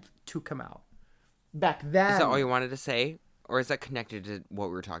strength to come out back then. Is that all you wanted to say? Or is that connected to what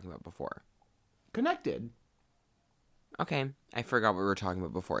we were talking about before? Connected. Okay. I forgot what we were talking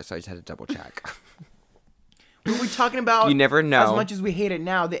about before, so I just had to double check. We were talking about, You never know. as much as we hate it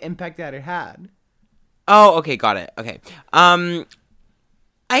now, the impact that it had. Oh, okay, got it. Okay.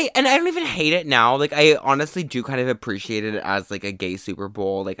 I don't even hate it now. Like, I honestly do kind of appreciate it as like a gay Super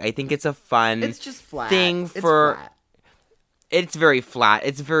Bowl. Like, I think it's a fun It's just flat. thing It's for flat. It's very flat.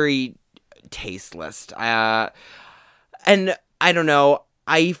 It's very tasteless. And I don't know.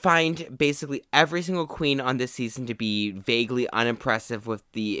 I find basically every single queen on this season to be vaguely unimpressive, with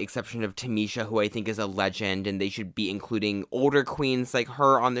the exception of Tamisha, who I think is a legend, and they should be including older queens like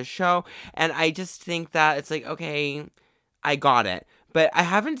her on the show. And I just think that it's like, okay, I got it. But I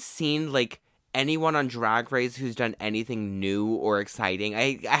haven't seen like anyone on Drag Race who's done anything new or exciting.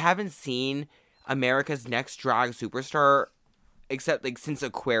 I haven't seen America's Next Drag Superstar except like since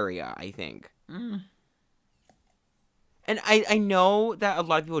Aquaria, I think. And I know that a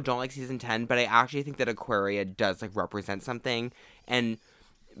lot of people don't like season 10, but I actually think that Aquaria does like represent something, and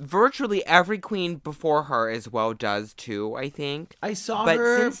virtually every queen before her as well does too, I think. I saw But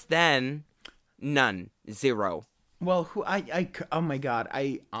her. since then, none. Zero. Well, oh my god,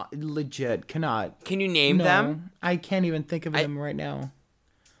 I legit cannot. Can you name them? I can't even think of them right now.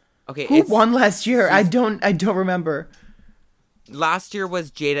 Okay, Who won last year? I don't remember. Last year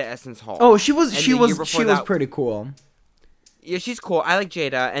was Jada Essence Hall. Oh, she And the year was before that- pretty cool. Yeah, she's cool. I like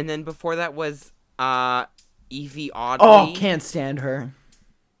Jada. And then before that was Evie Oddly. Oh, can't stand her.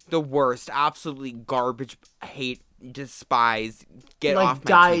 The worst. Absolutely garbage. Hate. Despise. Get Like off my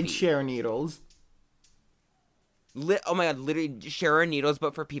dyed TV. share needles. Oh my god, literally Sharon Needles,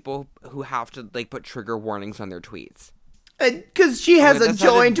 but for people who have to like put trigger warnings on their tweets. Because she has a that sounded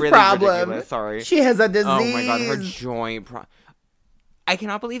joint really problem. ridiculous, sorry. She has a disease. Oh my god, her joint I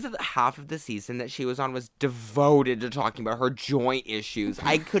cannot believe that half of the season that she was on was devoted to talking about her joint issues.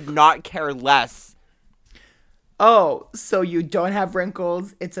 I could not care less. Oh, so you don't have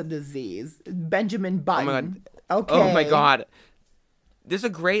wrinkles? It's a disease. Benjamin Button. Oh my god. Okay. Oh my god. There's a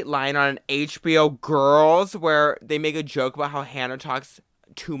great line on HBO Girls where they make a joke about how Hannah talks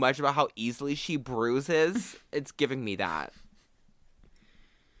too much about how easily she bruises. It's giving me that.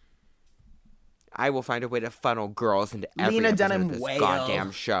 I will find a way to funnel girls into every Lena episode Dunham of this Whale.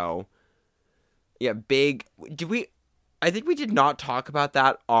 goddamn show. Yeah, big. I think we did not talk about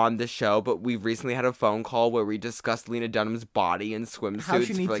that on the show, but we recently had a phone call where we discussed Lena Dunham's body in swimsuits How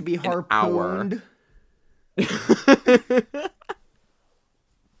she needs for like to be an hour. harpooned.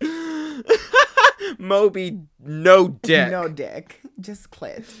 Moby, no dick. No dick. Just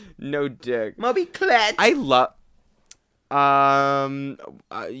clit. No dick. Moby clit. I love.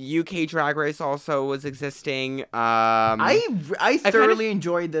 UK Drag Race also was existing. I thoroughly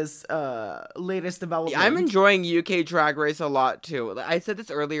enjoyed this latest development. I'm enjoying UK Drag Race a lot too. I said this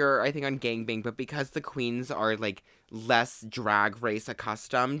earlier, I think on Gangbang, but because the queens are like less Drag Race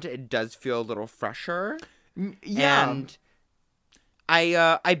accustomed, it does feel a little fresher. Yeah. And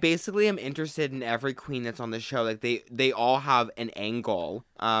I basically am interested in every queen that's on the show. Like they all have an angle.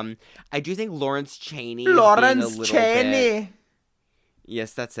 I do think Lawrence Chaney.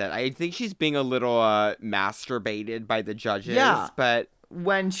 Yes, that's it. I think she's being a little masturbated by the judges. Yeah. But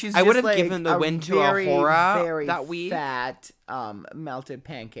when she's I would have like given the win to very, Ahura very that week. fat melted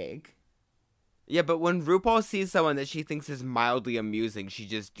pancake. Yeah, but when RuPaul sees someone that she thinks is mildly amusing, she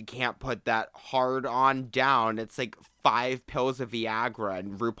just can't put that hard on down. It's like 5 pills of Viagra,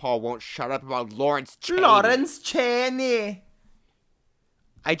 and RuPaul won't shut up about Lawrence Chaney. Lawrence Chaney.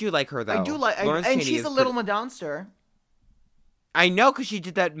 I do like her, though. I do like, Lawrence and Chaney she's a little Madonster. I know, because she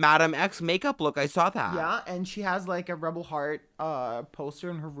did that Madame X makeup look. I saw that. Yeah, and she has like a Rebel Heart poster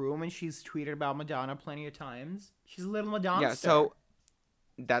in her room, and she's tweeted about Madonna plenty of times. She's a little Madonster. Yeah, so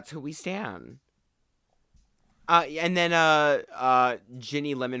that's who we stand. And then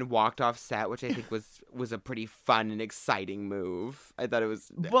Ginny Lemon walked off set, which I think was a pretty fun and exciting move. I thought it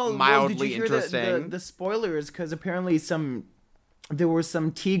was mildly did you hear interesting. The spoilers? Because apparently there was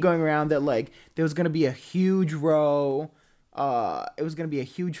some tea going around that like there was gonna be a huge row. It was gonna be a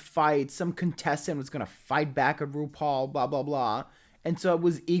huge fight. Some contestant was gonna fight back at RuPaul. Blah blah blah. And so I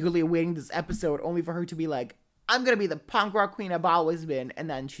was eagerly awaiting this episode, only for her to be like, "I'm gonna be the punk rock queen I've always been," and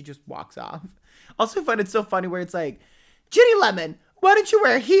then she just walks off. Also, I find it so funny where it's like, Ginny Lemon, why don't you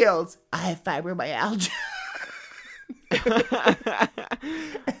wear heels? I have fibromyalgia.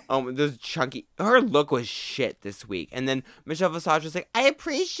 Those chunky. Her look was shit this week. And then Michelle Visage was like, "I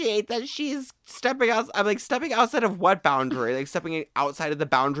appreciate that she's stepping out." I'm like, stepping outside of what boundary? Like stepping outside of the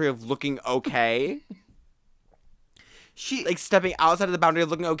boundary of looking okay. She like stepping outside of the boundary of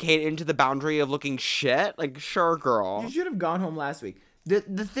looking okay into the boundary of looking shit. Like, sure, girl. You should have gone home last week.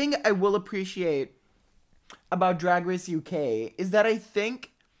 The thing I will appreciate about Drag Race UK is that I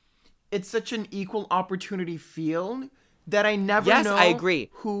think it's such an equal opportunity field that I never know I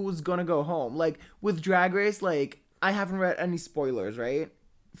agree. who's gonna go home. Like with Drag Race, like I haven't read any spoilers, right?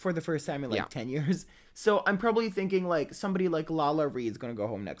 For the first time in like 10 years. So I'm probably thinking like somebody like Lala Reed's gonna go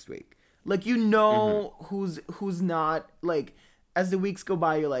home next week. Like who's not, like as the weeks go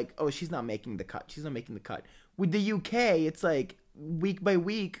by, you're like, oh, she's not making the cut. She's not making the cut. With the UK, it's like week by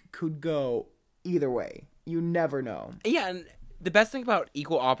week could go either way. You never know. Yeah, and the best thing about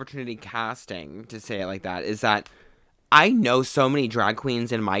equal opportunity casting, to say it like that, is that I know so many drag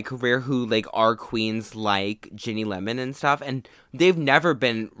queens in my career who like are queens like Ginny Lemon and stuff, and they've never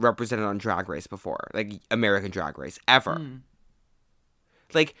been represented on Drag Race before, like American Drag Race, ever.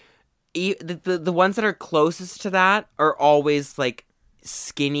 Like the ones that are closest to that are always like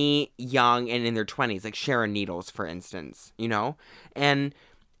skinny, young, and in their 20s, like Sharon Needles, for instance, you know? And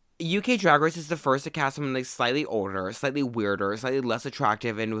UK Drag Race is the first to cast someone like slightly older, slightly weirder, slightly less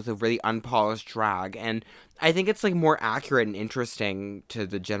attractive, and with a really unpolished drag. And I think it's like more accurate and interesting to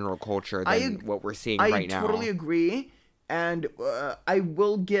the general culture than what we're seeing right now. I totally agree. And I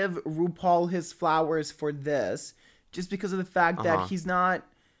will give RuPaul his flowers for this, just because of the fact that he's not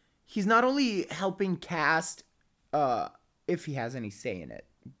only helping cast, if he has any say in it,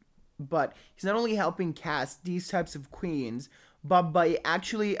 but he's not only helping cast these types of queens, but by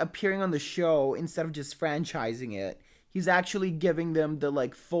actually appearing on the show instead of just franchising it, he's actually giving them the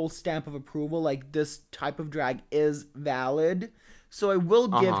like full stamp of approval, like this type of drag is valid. So I will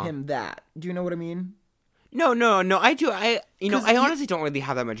give him that. Do you know what I mean? No, I do. I honestly don't really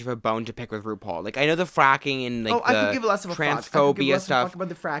have that much of a bone to pick with RuPaul. Like, I know the fracking and like I could give less of a transphobia stuff about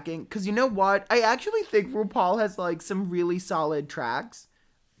the fracking, because you know what? I actually think RuPaul has like some really solid tracks.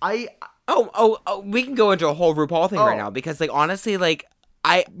 We can go into a whole RuPaul thing right now, because like honestly, like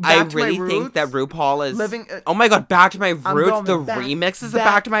I really think that RuPaul is living. Oh my god, Back to My Roots, the remixes of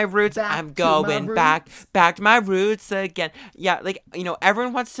Back to My Roots. I'm going back to my roots again. Yeah, like, you know,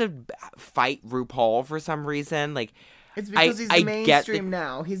 everyone wants to fight RuPaul for some reason. Like, it's because he's the mainstream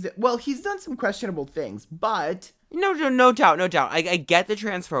now. He's done some questionable things, but no doubt. I get the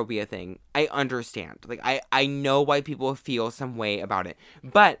transphobia thing. I understand. Like, I know why people feel some way about it,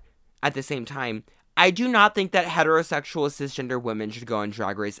 but at the same time, I do not think that heterosexual cisgender women should go on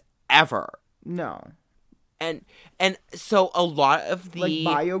Drag Race ever. No. And so a lot of the like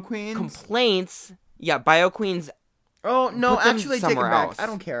bio queens complaints, bio queens. Oh no, actually take it back. Else. I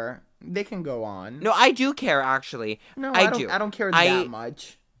don't care. They can go on. No, I do care actually. No, I don't care that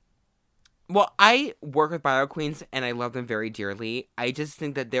much. Well, I work with bio queens and I love them very dearly. I just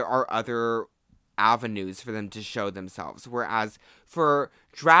think that there are other avenues for them to show themselves, whereas for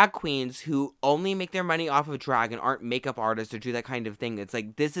drag queens who only make their money off of drag and aren't makeup artists or do that kind of thing, it's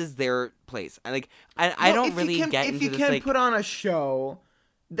like this is their place. I don't really get into this. If you can put on a show,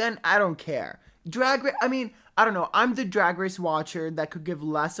 then I don't care. Drag Race, I mean, I don't know. I'm the Drag Race watcher that could give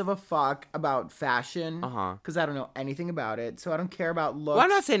less of a fuck about fashion, because I don't know anything about it, so I don't care about looks. Well, I'm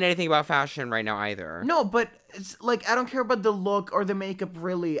not saying anything about fashion right now either. No, but it's like I don't care about the look or the makeup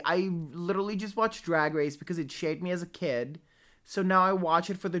really. I literally just watch Drag Race because it shaped me as a kid. So now I watch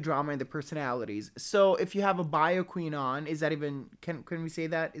it for the drama and the personalities. So if you have a bio queen on, is that even can we say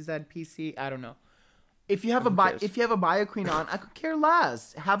that? Is that PC? I don't know. If you have Who cares? if you have a bio queen on, I could care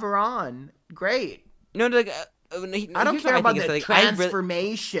less. Have her on. Great. No, like I don't here's care what about think the is, like,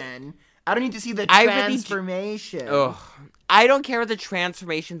 transformation. I don't need to see the I really transformation. Ugh. I don't care about the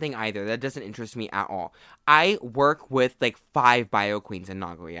transformation thing either. That doesn't interest me at all. I work with like 5 bio queens in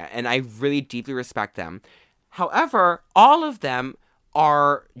Nagoya, and I really deeply respect them. However, all of them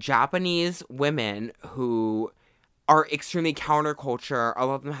are Japanese women who are extremely counterculture. A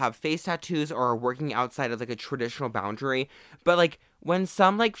lot of them have face tattoos or are working outside of like a traditional boundary. But like when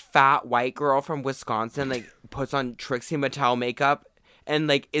some like fat white girl from Wisconsin like puts on Trixie Mattel makeup and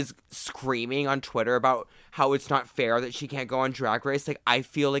like is screaming on Twitter about how it's not fair that she can't go on Drag Race, like I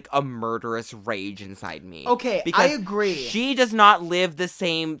feel like a murderous rage inside me. Okay, because I agree. She does not live the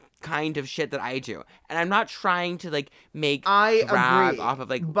same kind of shit that I do, and I'm not trying to like make I drag agree. off of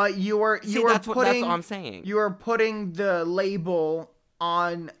like. But That's all I'm saying. You are putting the label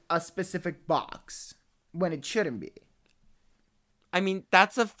on a specific box when it shouldn't be. I mean,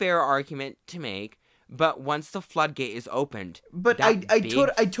 that's a fair argument to make. But once the floodgate is opened, but that I big,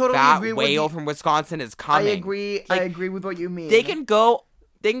 totally fat agree whale with from Wisconsin is coming. I agree. Like, I agree with what you mean. They can go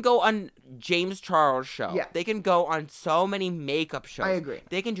on James Charles' show. Yeah. They can go on so many makeup shows. I agree.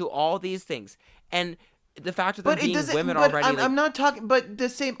 They can do all these things. And the fact of them But it being doesn't. women But already, I'm not talking. But the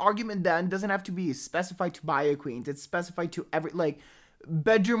same argument then doesn't have to be specified to bio queens. It's specified to every like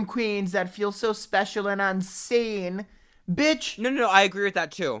bedroom queens that feel so special and unseen. Bitch. No, I agree with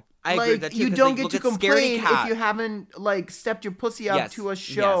that too. I agree with that too. You 'Cause, don't like, get look to at complain Scaredy Cat. if you haven't like stepped your pussy up Yes, to a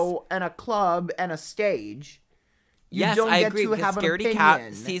show and a club and a stage. You Yes, don't I get agree. to Because have an Scaredy Cat,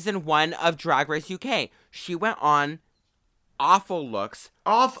 opinion. season 1 of Drag Race UK, she went on awful looks.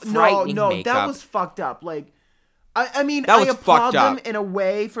 No, frightening that makeup. was fucked up. Like, I mean, That I was applaud fucked them up. in a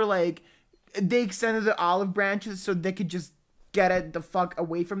way for like they extended the olive branches so they could just get it the fuck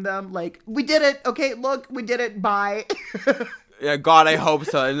away from them. Like, we did it. Okay, look, we did it. Bye. Yeah, God, I hope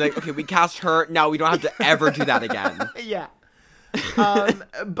so. And like, okay, we cast her. Now we don't have to ever do that again. Yeah.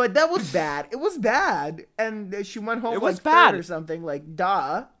 But that was bad. It was bad, and she went home It was like bad. third or something. Like,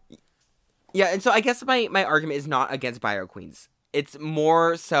 duh. Yeah, and so I guess my argument is not against bio queens. It's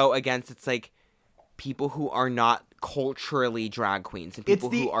more so against it's like people who are not culturally drag queens and people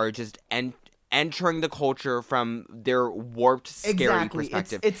who are just entering the culture from their warped, scary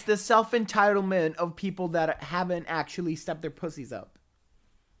perspective. It's the self-entitlement of people that haven't actually stepped their pussies up.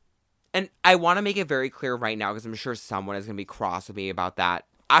 And I want to make it very clear right now because I'm sure someone is going to be cross with me about that.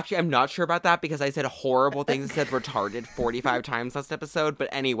 Actually, I'm not sure about that because I said horrible things and said retarded 45 times last episode. But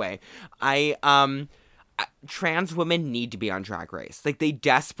anyway, trans women need to be on Drag Race. Like, they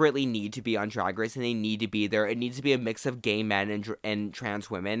desperately need to be on Drag Race and they need to be there. It needs to be a mix of gay men and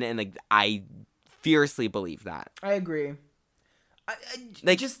trans women. And, like, I fiercely believe that. I agree.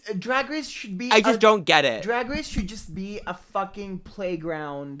 Drag Race should be... I just don't get it. Drag Race should just be a fucking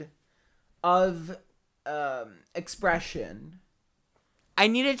playground of expression. I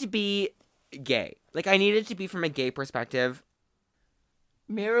need it to be gay. Like, I need it to be from a gay perspective.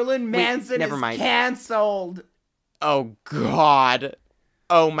 Marilyn Manson is canceled. Oh, God.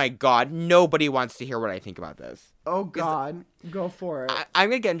 Oh, my God. Nobody wants to hear what I think about this. Oh, God. Go for it. I'm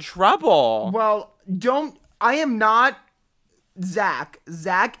going to get in trouble. Well, I am not Zach.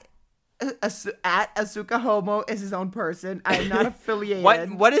 Zach at Asuka Homo is his own person. I am not affiliated.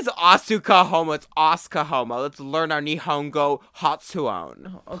 What is Asuka Homo? It's Asuka Homo. Let's learn our Nihongo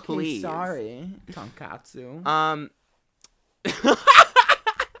Hatsuon. Oh, okay, please. Sorry. Tonkatsu.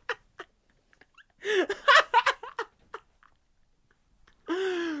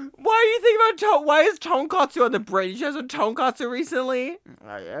 Why are you thinking about why is tonkatsu on the brain? Did you have some tonkatsu recently?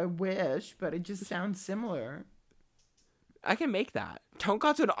 I wish, but it just sounds similar. I can make that.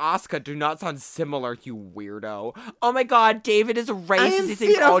 Tonkatsu and Asuka do not sound similar, you weirdo. Oh my God, David is a racist. He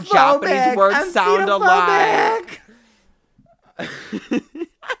thinks all Japanese words sound alike.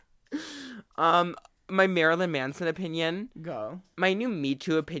 My Marilyn Manson opinion. Go. My new Me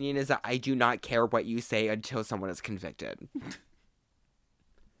Too opinion is that I do not care what you say until someone is convicted.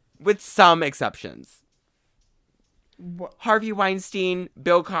 With some exceptions. What? Harvey Weinstein,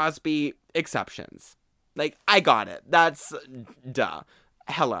 Bill Cosby, exceptions. Like, I got it. That's duh.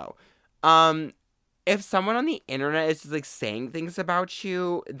 Hello. If someone on the internet is just, like, saying things about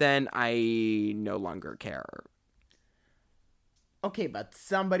you, then I no longer care. Okay, but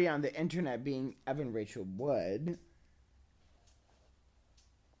somebody on the internet being Evan Rachel Wood.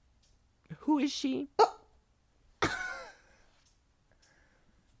 Who is she?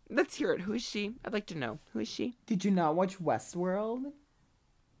 Let's hear it. Who is she? I'd like to know. Who is she? Did you not watch Westworld?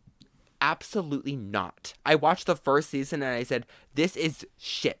 Absolutely not. I watched the first season and I said, this is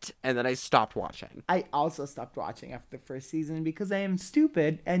shit. And then I stopped watching. I also stopped watching after the first season because I am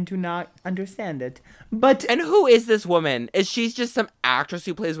stupid and do not understand it. But And who is this woman? Is she just some actress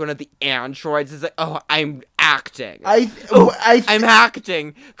who plays one of the androids? Is like, oh, I'm acting. I'm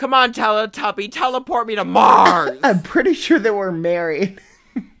acting. Come on, Teletubby, teleport me to Mars. I'm pretty sure they were married.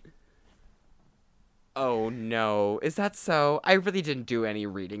 Oh no, is that so? I really didn't do any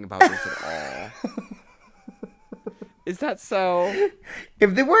reading about this at all. Is that so?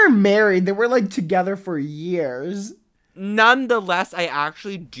 If they were married, they were like together for years. Nonetheless, I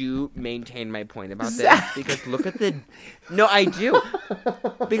actually do maintain my point about this because look at the... No, I do.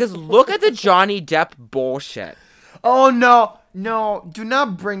 Because look at the Johnny Depp bullshit. Oh no, do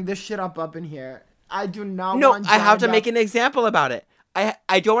not bring this shit up in here. I do not want I have to Depp. make an example about it.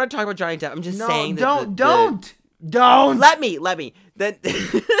 I don't want to talk about Johnny Depp. I'm just saying that don't. Let me. The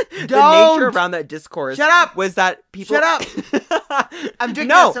nature around that discourse was that people... Shut up. I'm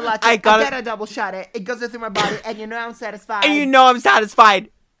drinking a Sriracha. I get a double shot. It goes through my body, and you know I'm satisfied. And you know I'm satisfied.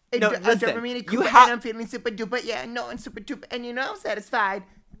 No, listen. And I'm feeling super duper. Yeah, no, I'm super duper. And you know I'm satisfied.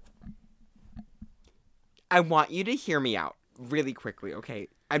 I want you to hear me out really quickly, okay?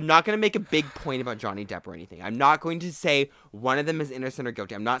 I'm not going to make a big point about Johnny Depp or anything. I'm not going to say one of them is innocent or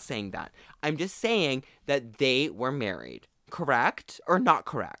guilty. I'm not saying that. I'm just saying that they were married. Correct or not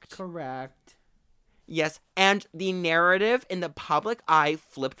correct? Correct. Yes, and the narrative in the public eye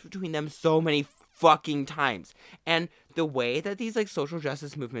flipped between them so many fucking times. And the way that these like social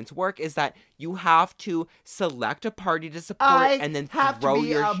justice movements work is that you have to select a party to support and then have throw to be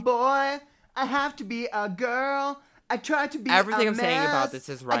your... a boy. I have to be a girl. I tried to be Everything a I'm saying about this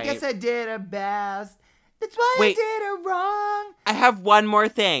is right. I guess I did it best. That's why I did it wrong. I have one more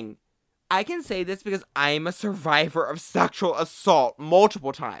thing. I can say this because I am a survivor of sexual assault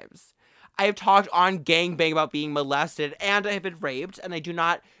multiple times. I have talked on Gangbang about being molested and I have been raped, and I do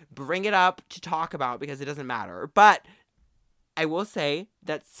not bring it up to talk about because it doesn't matter. But I will say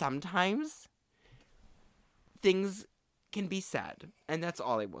that sometimes things can be said, and that's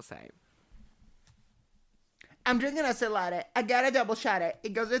all I will say. I'm drinking a Sriracha. I got a double shot.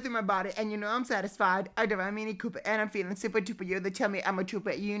 It goes through my body, and you know I'm satisfied. I drive a Mini Cooper, and I'm feeling super duper. You, they tell me I'm a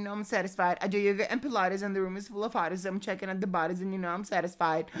trooper. You know I'm satisfied. I do yoga and Pilates, and the room is full of hotties. I'm checking out the bodies, and you know I'm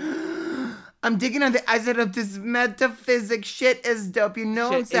satisfied. I'm digging on the acid of this metaphysics. Shit is dope. You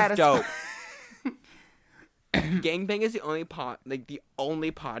know I'm satisfied. Dope. Gangbang is the only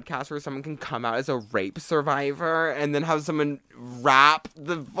only podcast where someone can come out as a rape survivor and then have someone rap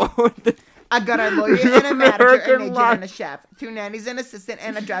the I got a lawyer and a manager, an agent and a chef, 2 nannies, an assistant,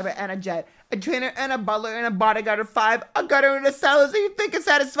 and a driver and a jet, a trainer and a butler and a bodyguard of 5. I got her in a cellar, so you think it's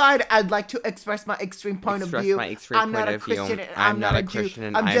satisfied. I'd like to express my extreme point of view. I'm not a Christian. I'm not a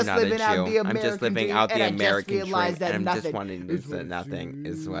Christian. I'm just living out the American dream. I'm just living out the American dream, and I'm just wanting to say nothing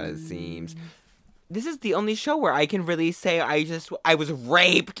is what it seems. This is the only show where I can really say I was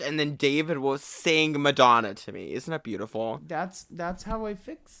raped, and then David will sing Madonna to me. Isn't that beautiful? That's how I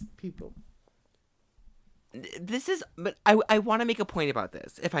fix people. But I want to make a point about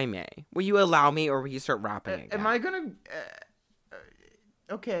this, if I may. Will you allow me, or will you start rapping again? Am I gonna...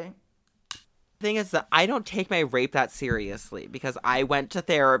 okay. The thing is that I don't take my rape that seriously, because I went to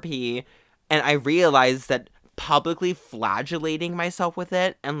therapy, and I realized that publicly flagellating myself with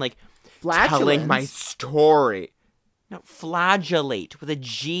it, and, like, telling my story... No, flagellate with a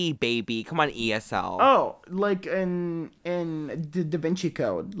G, baby. Come on, ESL. Oh, like in the Da Vinci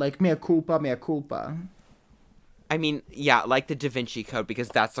Code. Like, mea culpa, mea culpa. I mean, yeah, like the Da Vinci Code, because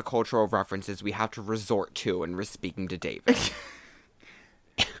that's the cultural references we have to resort to when we're speaking to David.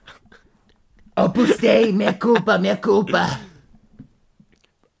 Opus Dei, mea culpa, mea culpa.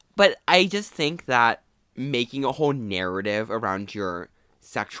 But I just think that making a whole narrative around your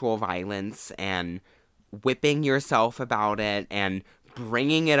sexual violence and whipping yourself about it and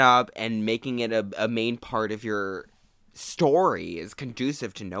bringing it up and making it a main part of your story is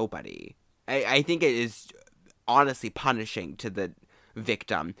conducive to nobody. I think it is honestly punishing to the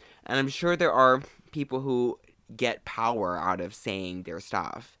victim. And I'm sure there are people who get power out of saying their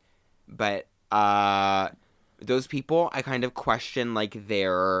stuff. But those people, I kind of question, like,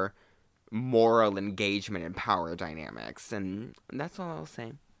 their moral engagement and power dynamics. And that's all I'll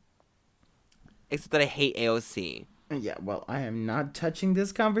say. Except that I hate AOC. Yeah, well, I am not touching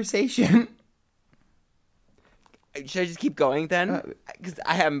this conversation. Should I just keep going then? Because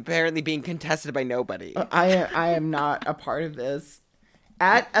I am apparently being contested by nobody. I am not a part of this.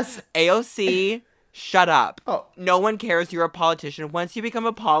 AOC Shut up. Oh. No one cares you're a politician. Once you become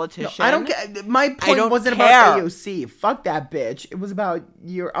a politician... No, I don't care. My point wasn't care. about AOC. Fuck that bitch. It was about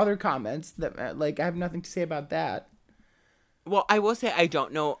your other comments that, I have nothing to say about that. Well, I will say I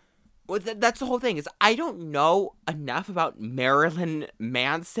don't know... Well, that's the whole thing, is I don't know enough about Marilyn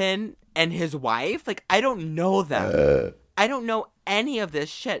Manson and his wife. Like, I don't know them. I don't know any of this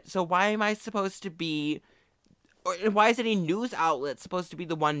shit. So why am I supposed to be... Or why is any news outlet supposed to be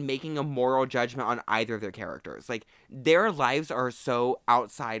the one making a moral judgment on either of their characters? Like, their lives are so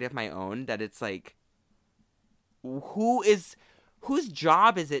outside of my own that it's like, whose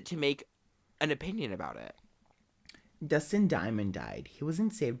job is it to make an opinion about it? Dustin Diamond died. He was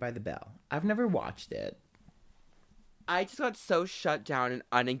in Saved by the Bell. I've never watched it. I just got so shut down and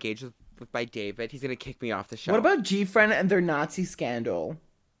unengaged with by David. He's gonna kick me off the show. What about G-Friend and their Nazi scandal?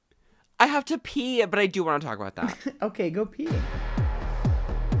 I have to pee, but I do want to talk about that. Okay, go pee.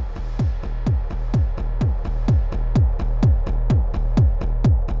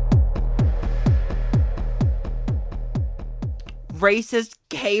 Racist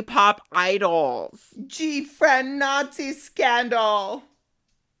K-pop idols. G-Friend Nazi scandal.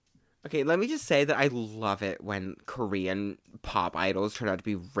 Okay, let me just say that I love it when Korean pop idols turn out to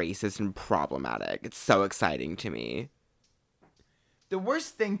be racist and problematic. It's so exciting to me. The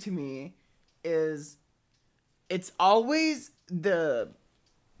worst thing to me is it's always the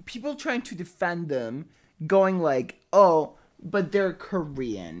people trying to defend them going like, oh, but they're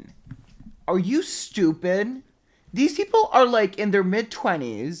Korean. Are you stupid? These people are like in their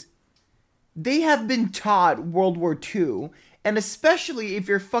mid-20s. They have been taught World War II. And especially if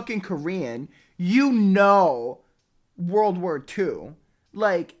you're fucking Korean, you know World War II.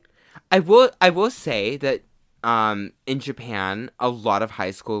 Like, I will say that in Japan, a lot of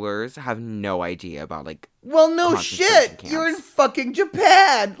high schoolers have no idea about, like, well, no shit. Camps. You're in fucking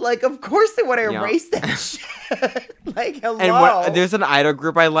Japan. Like, of course they want to erase that shit. Like, hello. And there's an idol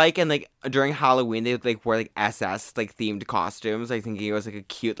group I like, and like during Halloween they like wear like SS like themed costumes, like thinking it was like a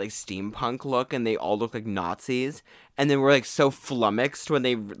cute like steampunk look, and they all look like Nazis. And then we're like so flummoxed when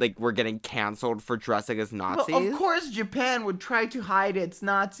they like were getting canceled for dressing as Nazis. Well, of course, Japan would try to hide its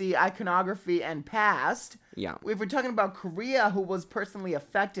Nazi iconography and past. Yeah. If we're talking about Korea, who was personally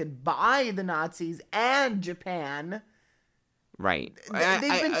affected by the Nazis and Japan. Right. They've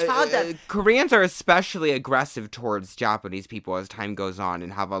been taught that. Koreans are especially aggressive towards Japanese people as time goes on,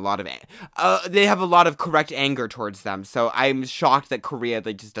 and have a lot of correct anger towards them. So I'm shocked that Korea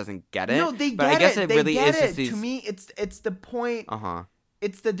like just doesn't get it. No, they get it. But I guess it they really get is it. just these... To me, it's the point.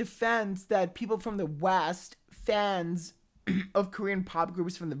 It's the defense that people from the West, fans of Korean pop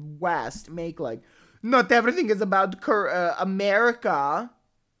groups from the West, make like, not everything is about America.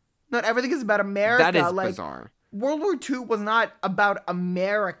 Not everything is about America. That is like, bizarre. World War II was not about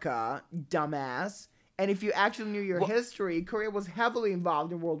America, dumbass. And if you actually knew your history, Korea was heavily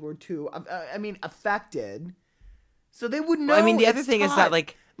involved in World War II. Affected. So they would know. Well, I mean, the other thing is that,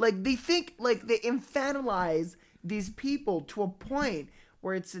 like, they think, like, they infantilize these people to a point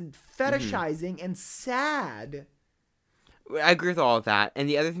where it's fetishizing and sad. I agree with all of that. And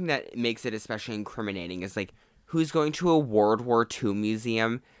the other thing that makes it especially incriminating is, like, who's going to a World War II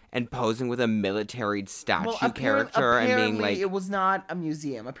museum and posing with a military statue character and being like... it was not a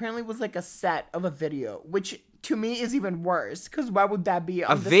museum. Apparently it was like a set of a video, which to me is even worse. Because why would that be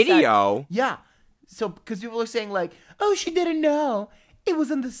on the video? Set? Yeah. So, because people are saying like, oh, she didn't know. It was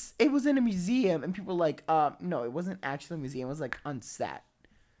in a museum. And people are like, no, it wasn't actually a museum. It was like on set.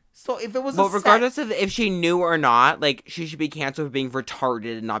 So if it was regardless of if she knew or not, like, she should be canceled for being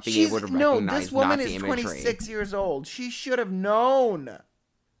retarded and not being able to recognize Nazi this woman is imagery. 26 years old. She should have known.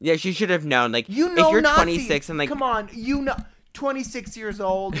 Yeah, she should have known. Like, you know, if you're Nazis, 26 and like, come on, you know, 26 years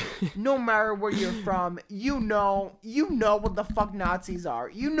old, no matter where you're from, you know what the fuck Nazis are.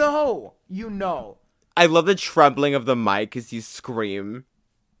 You know. I love the trembling of the mic as you scream.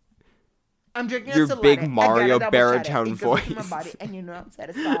 I'm drinking your a big Mario baritone voice. It goes my body, and you know I'm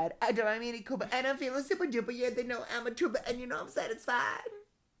satisfied. I do. I mean, it cool, and I'm feeling super duper. Yeah, they know I'm a trooper, and you know I'm satisfied.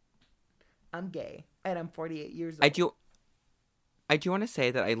 I'm gay, and I'm 48 years old. I do want to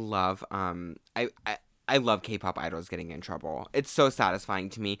say that I love I love K-pop idols getting in trouble. It's so satisfying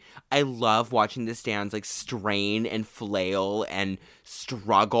to me. I love watching the stands like strain and flail and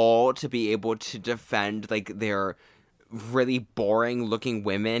struggle to be able to defend like their really boring looking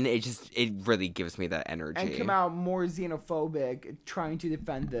women. It really gives me that energy. And come out more xenophobic trying to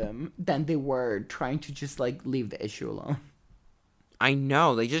defend them than they were trying to just like leave the issue alone. I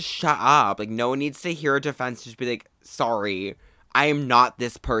know, they just shut up. Like, no one needs to hear a defense. Just be like, sorry, I am not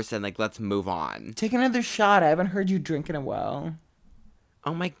this person. Like, let's move on. Take another shot. I haven't heard you drink in a while.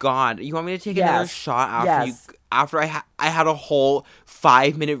 Oh my god! You want me to take another Yes. shot after Yes. I had a whole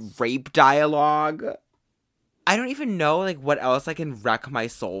 5-minute rape dialogue? I don't even know like what else I can wreck my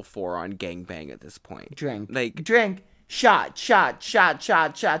soul for on gangbang at this point. Drink. Like, Drink. Shot, shot, shot,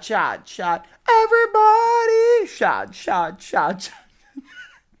 shot, shot, shot, shot. Everybody! Shot, shot, shot, shot.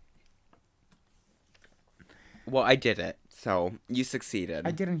 well, I did it, so you succeeded.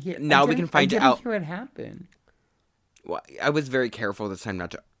 I didn't hear. Now we can find out. I didn't hear what happened. Well, I was very careful this time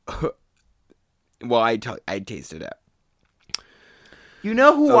not to. well, I tasted it. You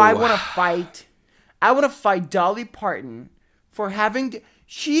know who Oh. I want to fight? I want to fight Dolly Parton for having.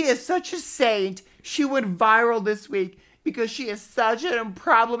 She is such a saint. She went viral this week because she is such a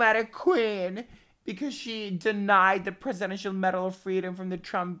problematic queen. Because she denied the Presidential Medal of Freedom from the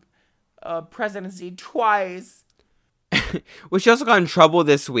Trump presidency twice. well, she also got in trouble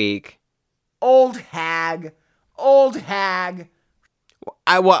this week. Old hag. Old hag.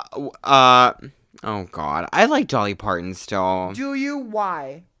 Oh god, I like Dolly Parton still. Do you?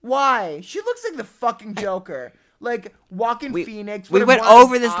 Why? Why? She looks like the fucking Joker. Like Walking Phoenix. We would've went won an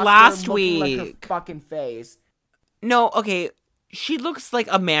over this Oscar last looking like her week. fucking face. No, okay, she looks like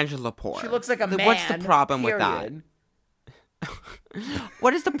Amanda Lepore. She looks like a man. What's the problem with period. that?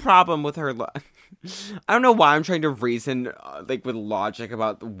 What is the problem with her? I don't know why I'm trying to reason like with logic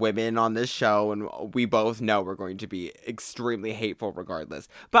about women on this show, and we both know we're going to be extremely hateful regardless.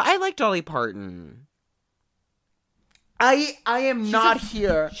 But I like Dolly Parton. I am not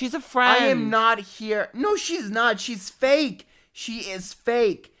here. She's a friend. I am not here. No, she's not. She's fake. She is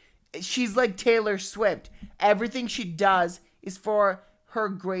fake. She's like Taylor Swift. Everything she does is for her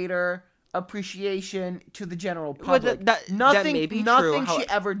greater appreciation to the general public. Nothing she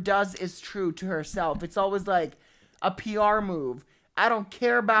ever does is true to herself. It's always like a PR move. I don't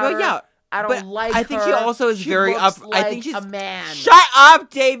care about her. Yeah, I don't like her. I think she also is very looks up. Like I think she's a man. Shut up,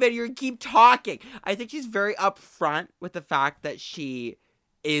 David. You keep talking. I think she's very upfront with the fact that she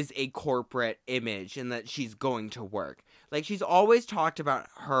is a corporate image and that she's going to work. Like, she's always talked about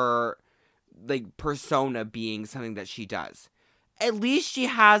her like persona being something that she does. At least she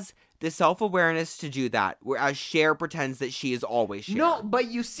has the self-awareness to do that, whereas Cher pretends that she is always Cher. No, but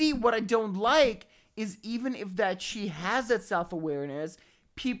you see, what I don't like is even if that she has that self-awareness,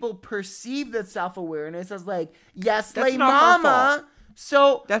 people perceive that self-awareness as like, yes, That's like not her mama. fault.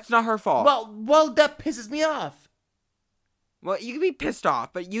 So that's not her fault. Well, that pisses me off. Well, you can be pissed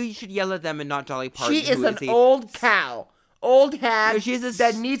off, but you should yell at them and not Dolly Parton. She is an old cow. Old hag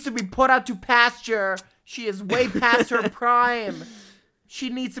that needs to be put out to pasture. She is way past her prime.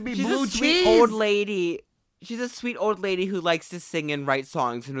 She needs to be blue cheese. She's a sweet old lady. She's a sweet old lady who likes to sing and write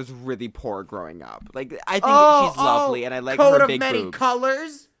songs and was really poor growing up. Like, I think she's lovely, and I like her big boobs. Coat of many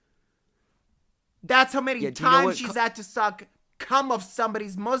colors. That's how many times she's had to suck cum of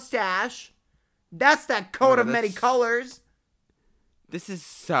somebody's mustache. That's that coat of many colors. This is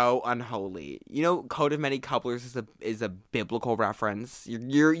so unholy. You know, coat of many colors is a biblical reference.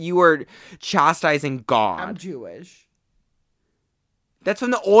 You are chastising God. I'm Jewish. That's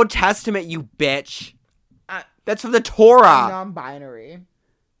from the Old Testament, you bitch. That's from the Torah. I'm non-binary.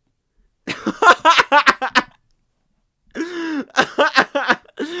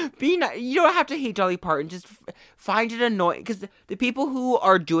 You don't have to hate Dolly Parton. Just find it annoying. Because the people who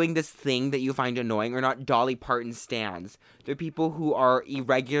are doing this thing that you find annoying are not Dolly Parton stans. They're people who are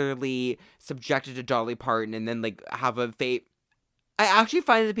irregularly subjected to Dolly Parton and then like have a fate. I actually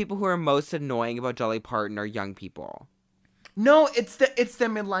find that the people who are most annoying about Dolly Parton are young people. No, it's the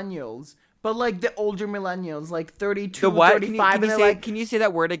millennials. But like the older millennials, like 32, the what? 35. Can you say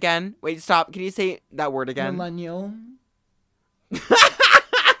that word again? Wait, stop. Can you say that word again? Millennial.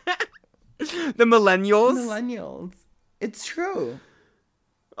 The millennials? Millennials. It's true.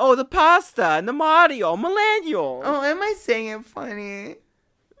 Oh, the pasta and the Mario. Millennial. Oh, am I saying it funny?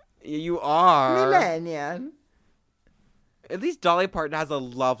 You are. Millennial. At least Dolly Parton has a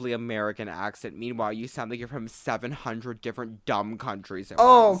lovely American accent. Meanwhile, you sound like you're from 700 different dumb countries at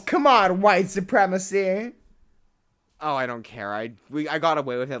once. Come on, white supremacy. Oh, I don't care. I got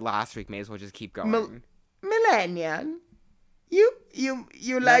away with it last week. May as well just keep going. Millennial.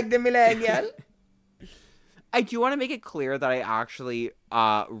 You like the millennial? I do want to make it clear that I actually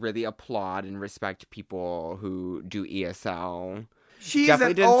really applaud and respect people who do ESL. She's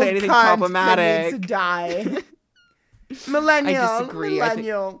definitely an didn't old say anything cunt problematic. That needs to die. Millennial. I disagree.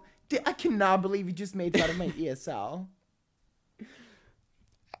 Millennial. I cannot believe you just made fun of my ESL.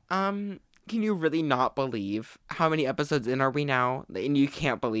 Can you really not believe how many episodes in are we now? And you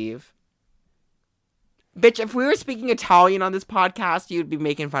can't believe? Bitch, if we were speaking Italian on this podcast, you'd be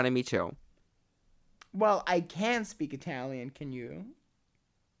making fun of me too. Well, I can speak Italian, can you?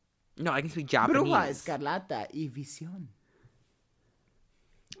 No, I can speak Bruja Japanese. Escarlata y Visión.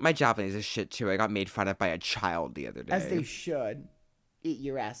 My Japanese is shit too. I got made fun of by a child the other day. As they should. Eat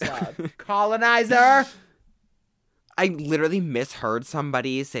your ass up. Colonizer! I literally misheard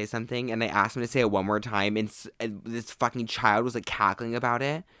somebody say something, and I asked him to say it one more time, and this fucking child was like cackling about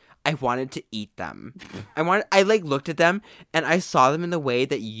it. I wanted to eat them. I like looked at them, and I saw them in the way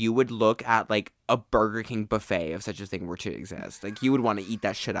that you would look at like a Burger King buffet if such a thing were to exist. Like you would want to eat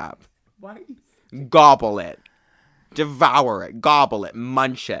that shit up. Why? Gobble it. Devour it. Gobble it.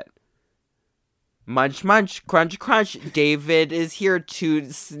 Munch it. Munch, munch. Crunch, crunch. David is here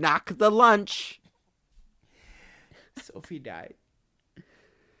to snack the lunch. Sophie died.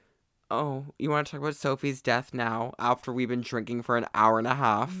 Oh, you want to talk about Sophie's death now after we've been drinking for an hour and a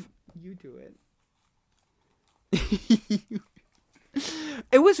half? You do it.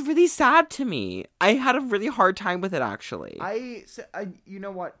 It was really sad to me. I had a really hard time with it, actually. You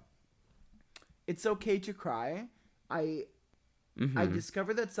know what? It's okay to cry. I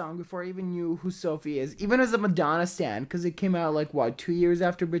discovered that song before I even knew who Sophie is, even as a Madonna stan, because it came out like what 2 years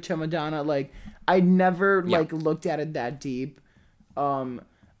after Bitch I'm Madonna. Like I never like looked at it that deep.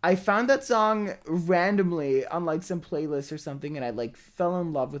 I found that song randomly on like some playlist or something, and I like fell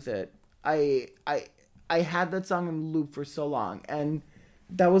in love with it. I had that song in loop for so long, and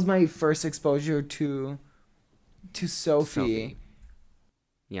that was my first exposure to Sophie.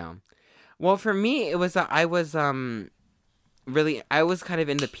 Yeah. Well, for me, it was I was kind of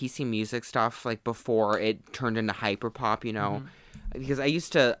in the PC music stuff like before it turned into hyperpop, you know. Because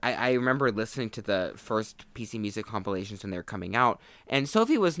I remember listening to the first PC music compilations when they were coming out, and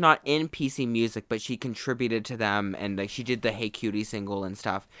Sophie was not in PC music, but she contributed to them, and like she did the Hey Cutie single and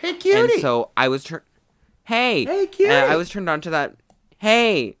stuff. Hey Cutie! And so I was Hey Cutie! And I was turned on to that.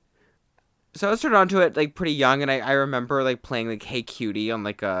 Hey! So I was turned on to it like pretty young, and I remember like playing like Hey Cutie on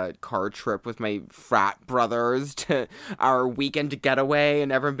like a car trip with my frat brothers to our weekend getaway,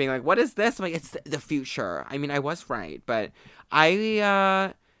 and everyone being like, "What is this?" I'm like, "It's the future." I mean, I was right, but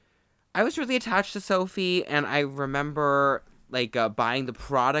I was really attached to Sophie, and I remember like buying the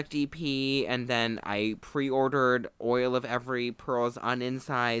Product EP, and then I pre-ordered Oil of Every Pearl's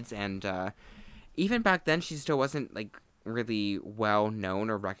Uninsides, and even back then she still wasn't like really well known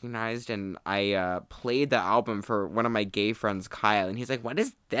or recognized, and I played the album for one of my gay friends, Kyle, and he's like, "What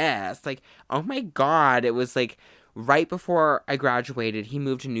is this?" Like, oh my god, it was like right before I graduated. He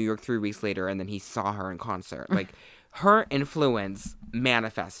moved to New York 3 weeks later, and then he saw her in concert. Like her influence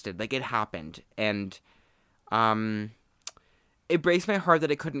manifested, like it happened, and it breaks my heart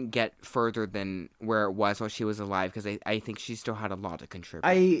that it couldn't get further than where it was while she was alive, because I think she still had a lot to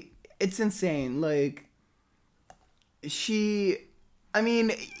contribute. It's insane, like I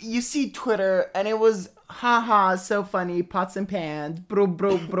mean, you see Twitter, and it was, haha, so funny, pots and pans, bro,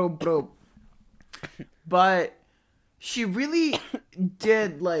 bro, bro, bro. But she really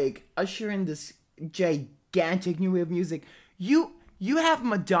did, like, usher in this gigantic new wave of music. You have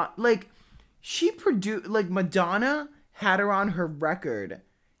Madonna, like, she produced, like, Madonna had her on her record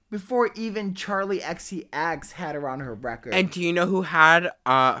before even Charlie XCX had her on her record. And do you know who had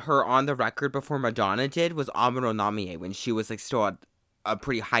her on the record before Madonna did? Was Amuro Namie, when she was like still at a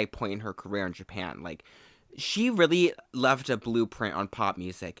pretty high point in her career in Japan. Like, she really left a blueprint on pop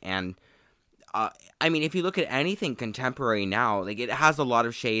music. And I mean, if you look at anything contemporary now, like it has a lot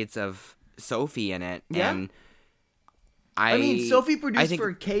of shades of Sophie in it. Yeah. And I mean, Sophie produced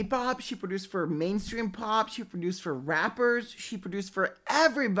for K-pop, she produced for mainstream pop, she produced for rappers, she produced for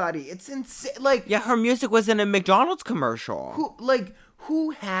everybody. It's insane. Like, yeah, her music was in a McDonald's commercial.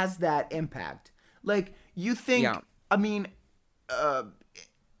 Who has that impact? Like, you think, I mean,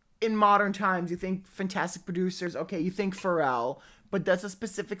 in modern times, you think fantastic producers, okay, you think Pharrell, but that's a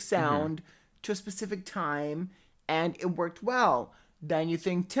specific sound to a specific time, and it worked well. Then you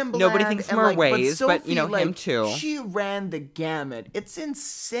think Timbaland. Nobody thinks more ways, Sophie, but you know, him too. She ran the gamut. It's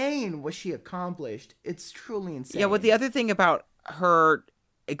insane what she accomplished. It's truly insane. Yeah, well, the other thing about her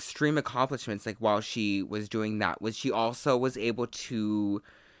extreme accomplishments, like while she was doing that, was she also was able to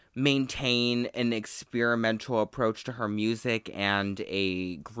maintain an experimental approach to her music and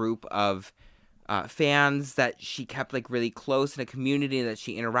a group of fans that she kept like really close, in a community that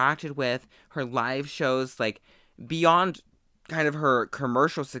she interacted with. Her live shows, like beyond kind of her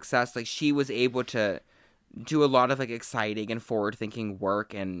commercial success, like she was able to do a lot of like exciting and forward-thinking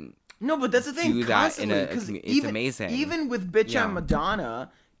work, and no, but that's the thing. Do that in it's amazing. Even with Bitch I'm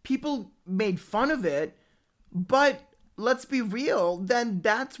Madonna, people made fun of it, but let's be real. Then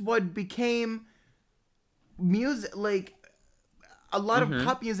that's what became music. Like a lot of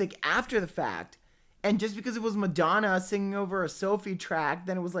pop music after the fact. And just because it was Madonna singing over a Sophie track,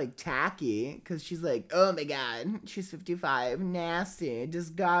 then it was like tacky because she's like, oh my god, she's 55, nasty,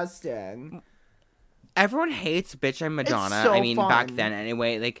 disgusting. Everyone hates bitch and Madonna. so I mean, back fun. then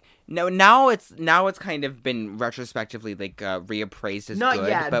anyway. Like, no, now it's kind of been retrospectively like reappraised as Not good.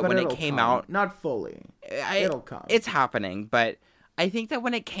 yet, but when it it'll came come. out, Not fully. It'll come. It's happening. But I think that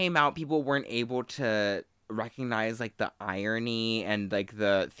when it came out, people weren't able to recognize like the irony and like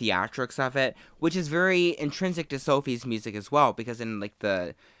the theatrics of it, which is very intrinsic to Sophie's music as well. Because in like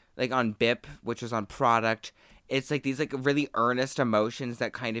on BIP, which was on Product, it's like these like really earnest emotions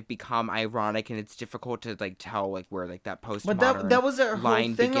that kind of become ironic, and it's difficult to like tell like where like that postmodern But that was her whole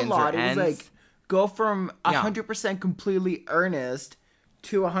line thing a begins lot. or It was ends. like go from Yeah. 100% completely earnest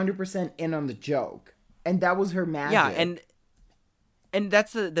to 100% in on the joke, and that was her magic. Yeah, and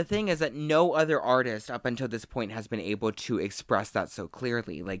that's the thing is that no other artist up until this point has been able to express that so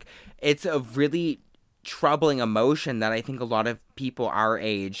clearly. Like, it's a really troubling emotion that I think a lot of people our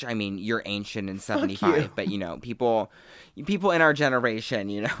age, I mean, you're ancient in 75, but, you know, people in our generation,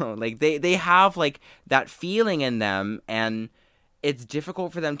 you know, like, they have, like, that feeling in them, and it's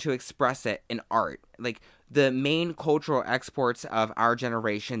difficult for them to express it in art. Like, the main cultural exports of our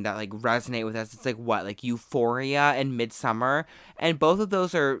generation that like resonate with us, it's like what, like Euphoria and Midsummer, and both of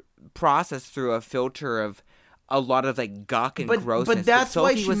those are processed through a filter of a lot of like guck and grossness. But that's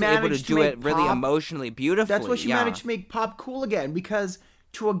why Sophie she was able to managed to do make it really pop- emotionally beautifully. That's why she managed to make pop cool again, because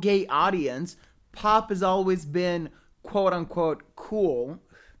to a gay audience, pop has always been quote unquote cool,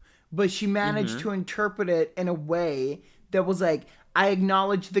 but she managed to interpret it in a way that was like, I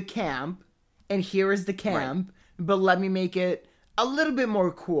acknowledge the camp, and here is the camp, but let me make it a little bit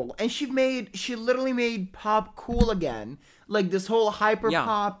more cool. And she literally made pop cool again. Like this whole hyper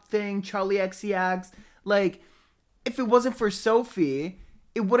pop thing, Charlie XCX, like if it wasn't for Sophie,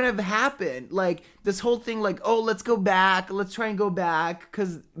 it wouldn't have happened. Like this whole thing, like, oh, let's go back, let's try and go back,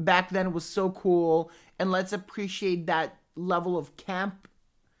 because back then it was so cool, and let's appreciate that level of camp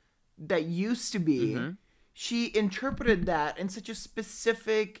that used to be. She interpreted that in such a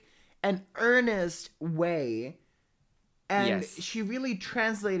specific and earnest way, and she really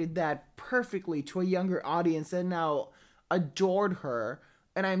translated that perfectly to a younger audience that now adored her,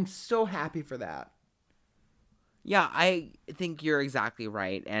 and I'm so happy for that. Yeah, I think you're exactly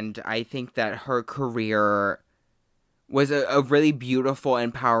right, and I think that her career was a really beautiful,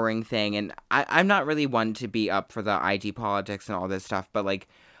 empowering thing, and I'm not really one to be up for the ID politics and all this stuff, but, like,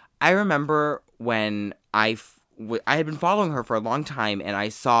 I remember when I had been following her for a long time, and I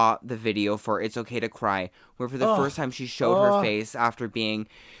saw the video for It's Okay to Cry, where for the first time she showed her face after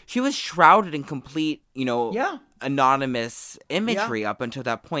she was shrouded in complete, you know, anonymous imagery up until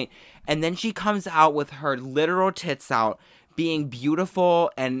that point. And then she comes out with her literal tits out, being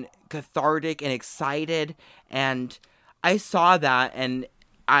beautiful and cathartic and excited. And I saw that, and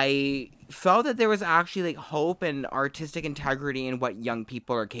I felt that there was actually like hope and artistic integrity in what young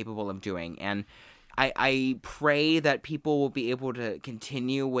people are capable of doing. And I pray that people will be able to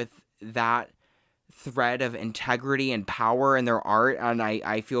continue with that thread of integrity and power in their art. And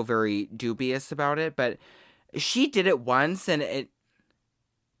I feel very dubious about it, but she did it once, and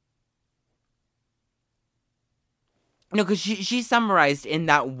because she summarized in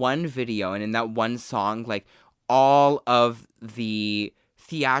that one video and in that one song, like, all of the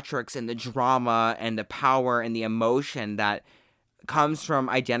theatrics and the drama and the power and the emotion that comes from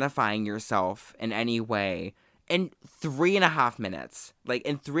identifying yourself in any way in 3.5 minutes. Like,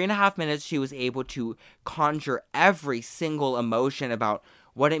 in 3.5 minutes, she was able to conjure every single emotion about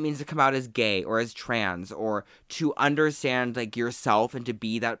what it means to come out as gay or as trans, or to understand like yourself and to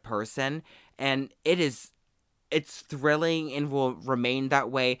be that person. And it's thrilling and will remain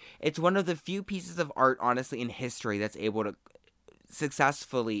that way. It's one of the few pieces of art, honestly, in history that's able to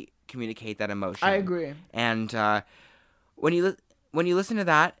successfully communicate that emotion. I agree. And when you listen to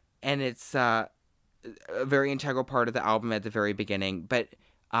that, and it's a very integral part of the album at the very beginning, but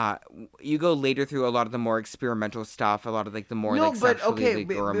you go later through a lot of the more experimental stuff, a lot of like the more sexually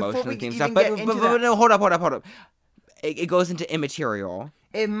or emotionally themed stuff. But no, hold up. It goes into Immaterial.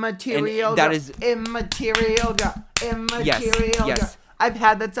 Immaterial. That is Immaterial girl. Immaterial girl. I've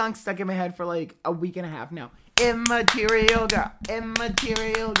had that song stuck in my head for like a week and a half now. Immaterial girl.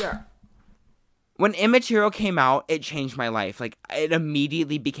 Immaterial girl. When Immaterial came out, it changed my life. Like, it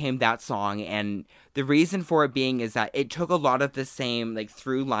immediately became that song, and the reason for it being is that it took a lot of the same, like,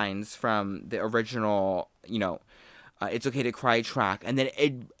 through lines from the original, you know, It's Okay to Cry track, and then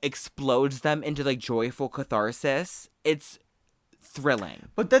it explodes them into, like, joyful catharsis. It's thrilling.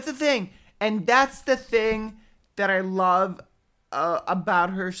 But that's the thing, and that's the thing that I love about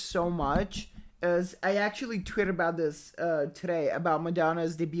her so much, is I actually tweeted about this today about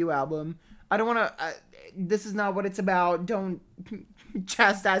Madonna's debut album. I don't want to. This is not what it's about. Don't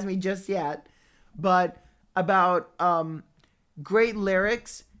chastise me just yet. But about great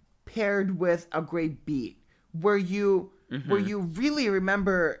lyrics paired with a great beat, where you really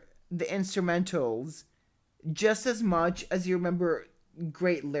remember the instrumentals just as much as you remember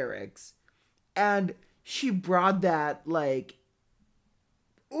great lyrics, and she brought that like,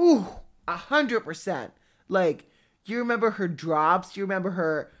 100%. Like, you remember her drops, you remember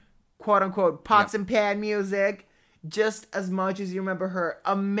her quote unquote pots and pan music just as much as you remember her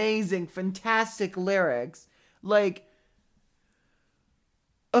amazing, fantastic lyrics. Like,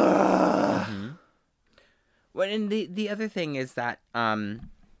 ugh. Well, and the other thing is that I'm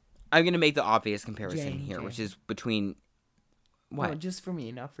gonna make the obvious comparison here, which is between what? No, just for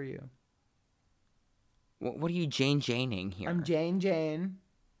me, not for you. What are you Janing here? I'm Jane.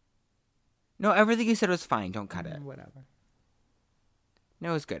 No, everything you said was fine. Don't cut it. Whatever.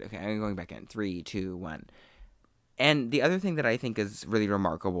 No, it's good. Okay, I'm going back in. 3, 2, 1. And the other thing that I think is really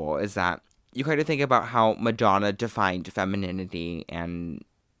remarkable is that you kind of think about how Madonna defined femininity and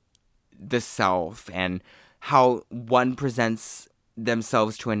the self, and how one presents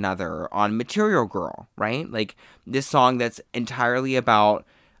themselves to another on Material Girl, right? Like, this song that's entirely about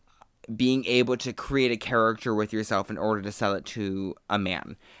being able to create a character with yourself in order to sell it to a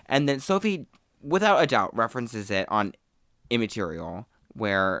man. And then Sophie, without a doubt, references it on Immaterial,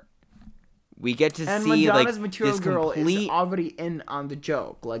 where we get to and see Madonna's like Material this Girl complete... is already in on the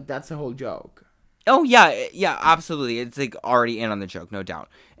joke. Like, that's the whole joke. Oh, yeah, absolutely. It's, like, already in on the joke, no doubt.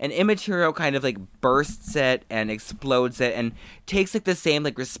 And Immaterial kind of, like, bursts it and explodes it and takes, like, the same,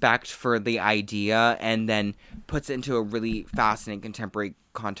 like, respect for the idea and then puts it into a really fascinating contemporary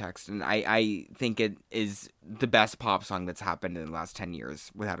context. And I think it is the best pop song that's happened in the last 10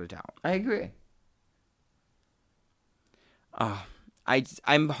 years, without a doubt. I agree.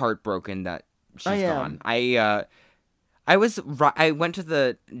 I'm heartbroken that she's am. gone. I went to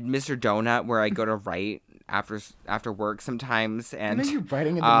the Mr. Donut where I go to write after work sometimes, and I know you're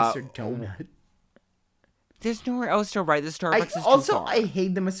writing in the Mr. Donut. There's nowhere else to write. The Starbucks is too Also, far. I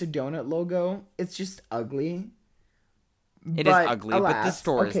hate the Mr. Donut logo. It's just ugly. It is ugly, but the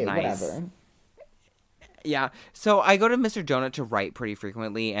store is nice. Whatever. Yeah, so I go to Mr. Donut to write pretty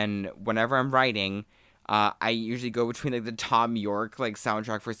frequently, and whenever I'm writing, I usually go between like the Tom York like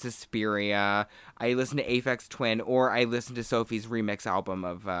soundtrack for Suspiria. I listen to Aphex Twin, or I listen to Sophie's remix album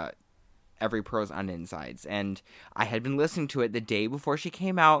of Every Pearl's on Insides. And I had been listening to it the day before she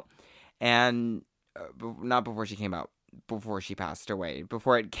came out, and not before she came out, before she passed away.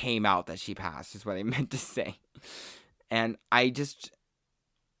 Before it came out that she passed is what I meant to say. And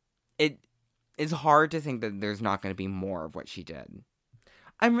it's hard to think that there's not going to be more of what she did.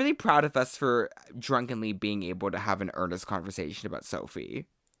 I'm really proud of us for drunkenly being able to have an earnest conversation about Sophie.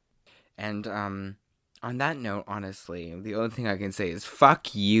 And on that note, honestly, the only thing I can say is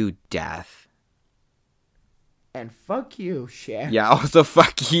fuck you, Death. And fuck you, Cher. Yeah, also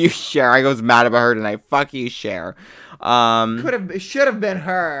fuck you, Cher. I was mad about her tonight. Fuck you, Cher. Should have been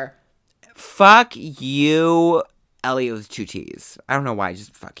her. Fuck you, Elliot with 2 T's. I don't know why,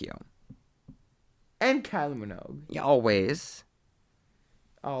 just fuck you. And Kylie Minogue. Yeah, always.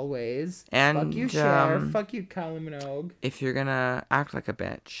 Always. And fuck you, Cher. Fuck you, Kylie Minogue. If you're gonna act like a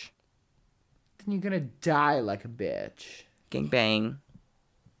bitch, then you're gonna die like a bitch. Gang bang.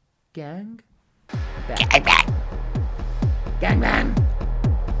 Gang? Gang bang. Gang bang.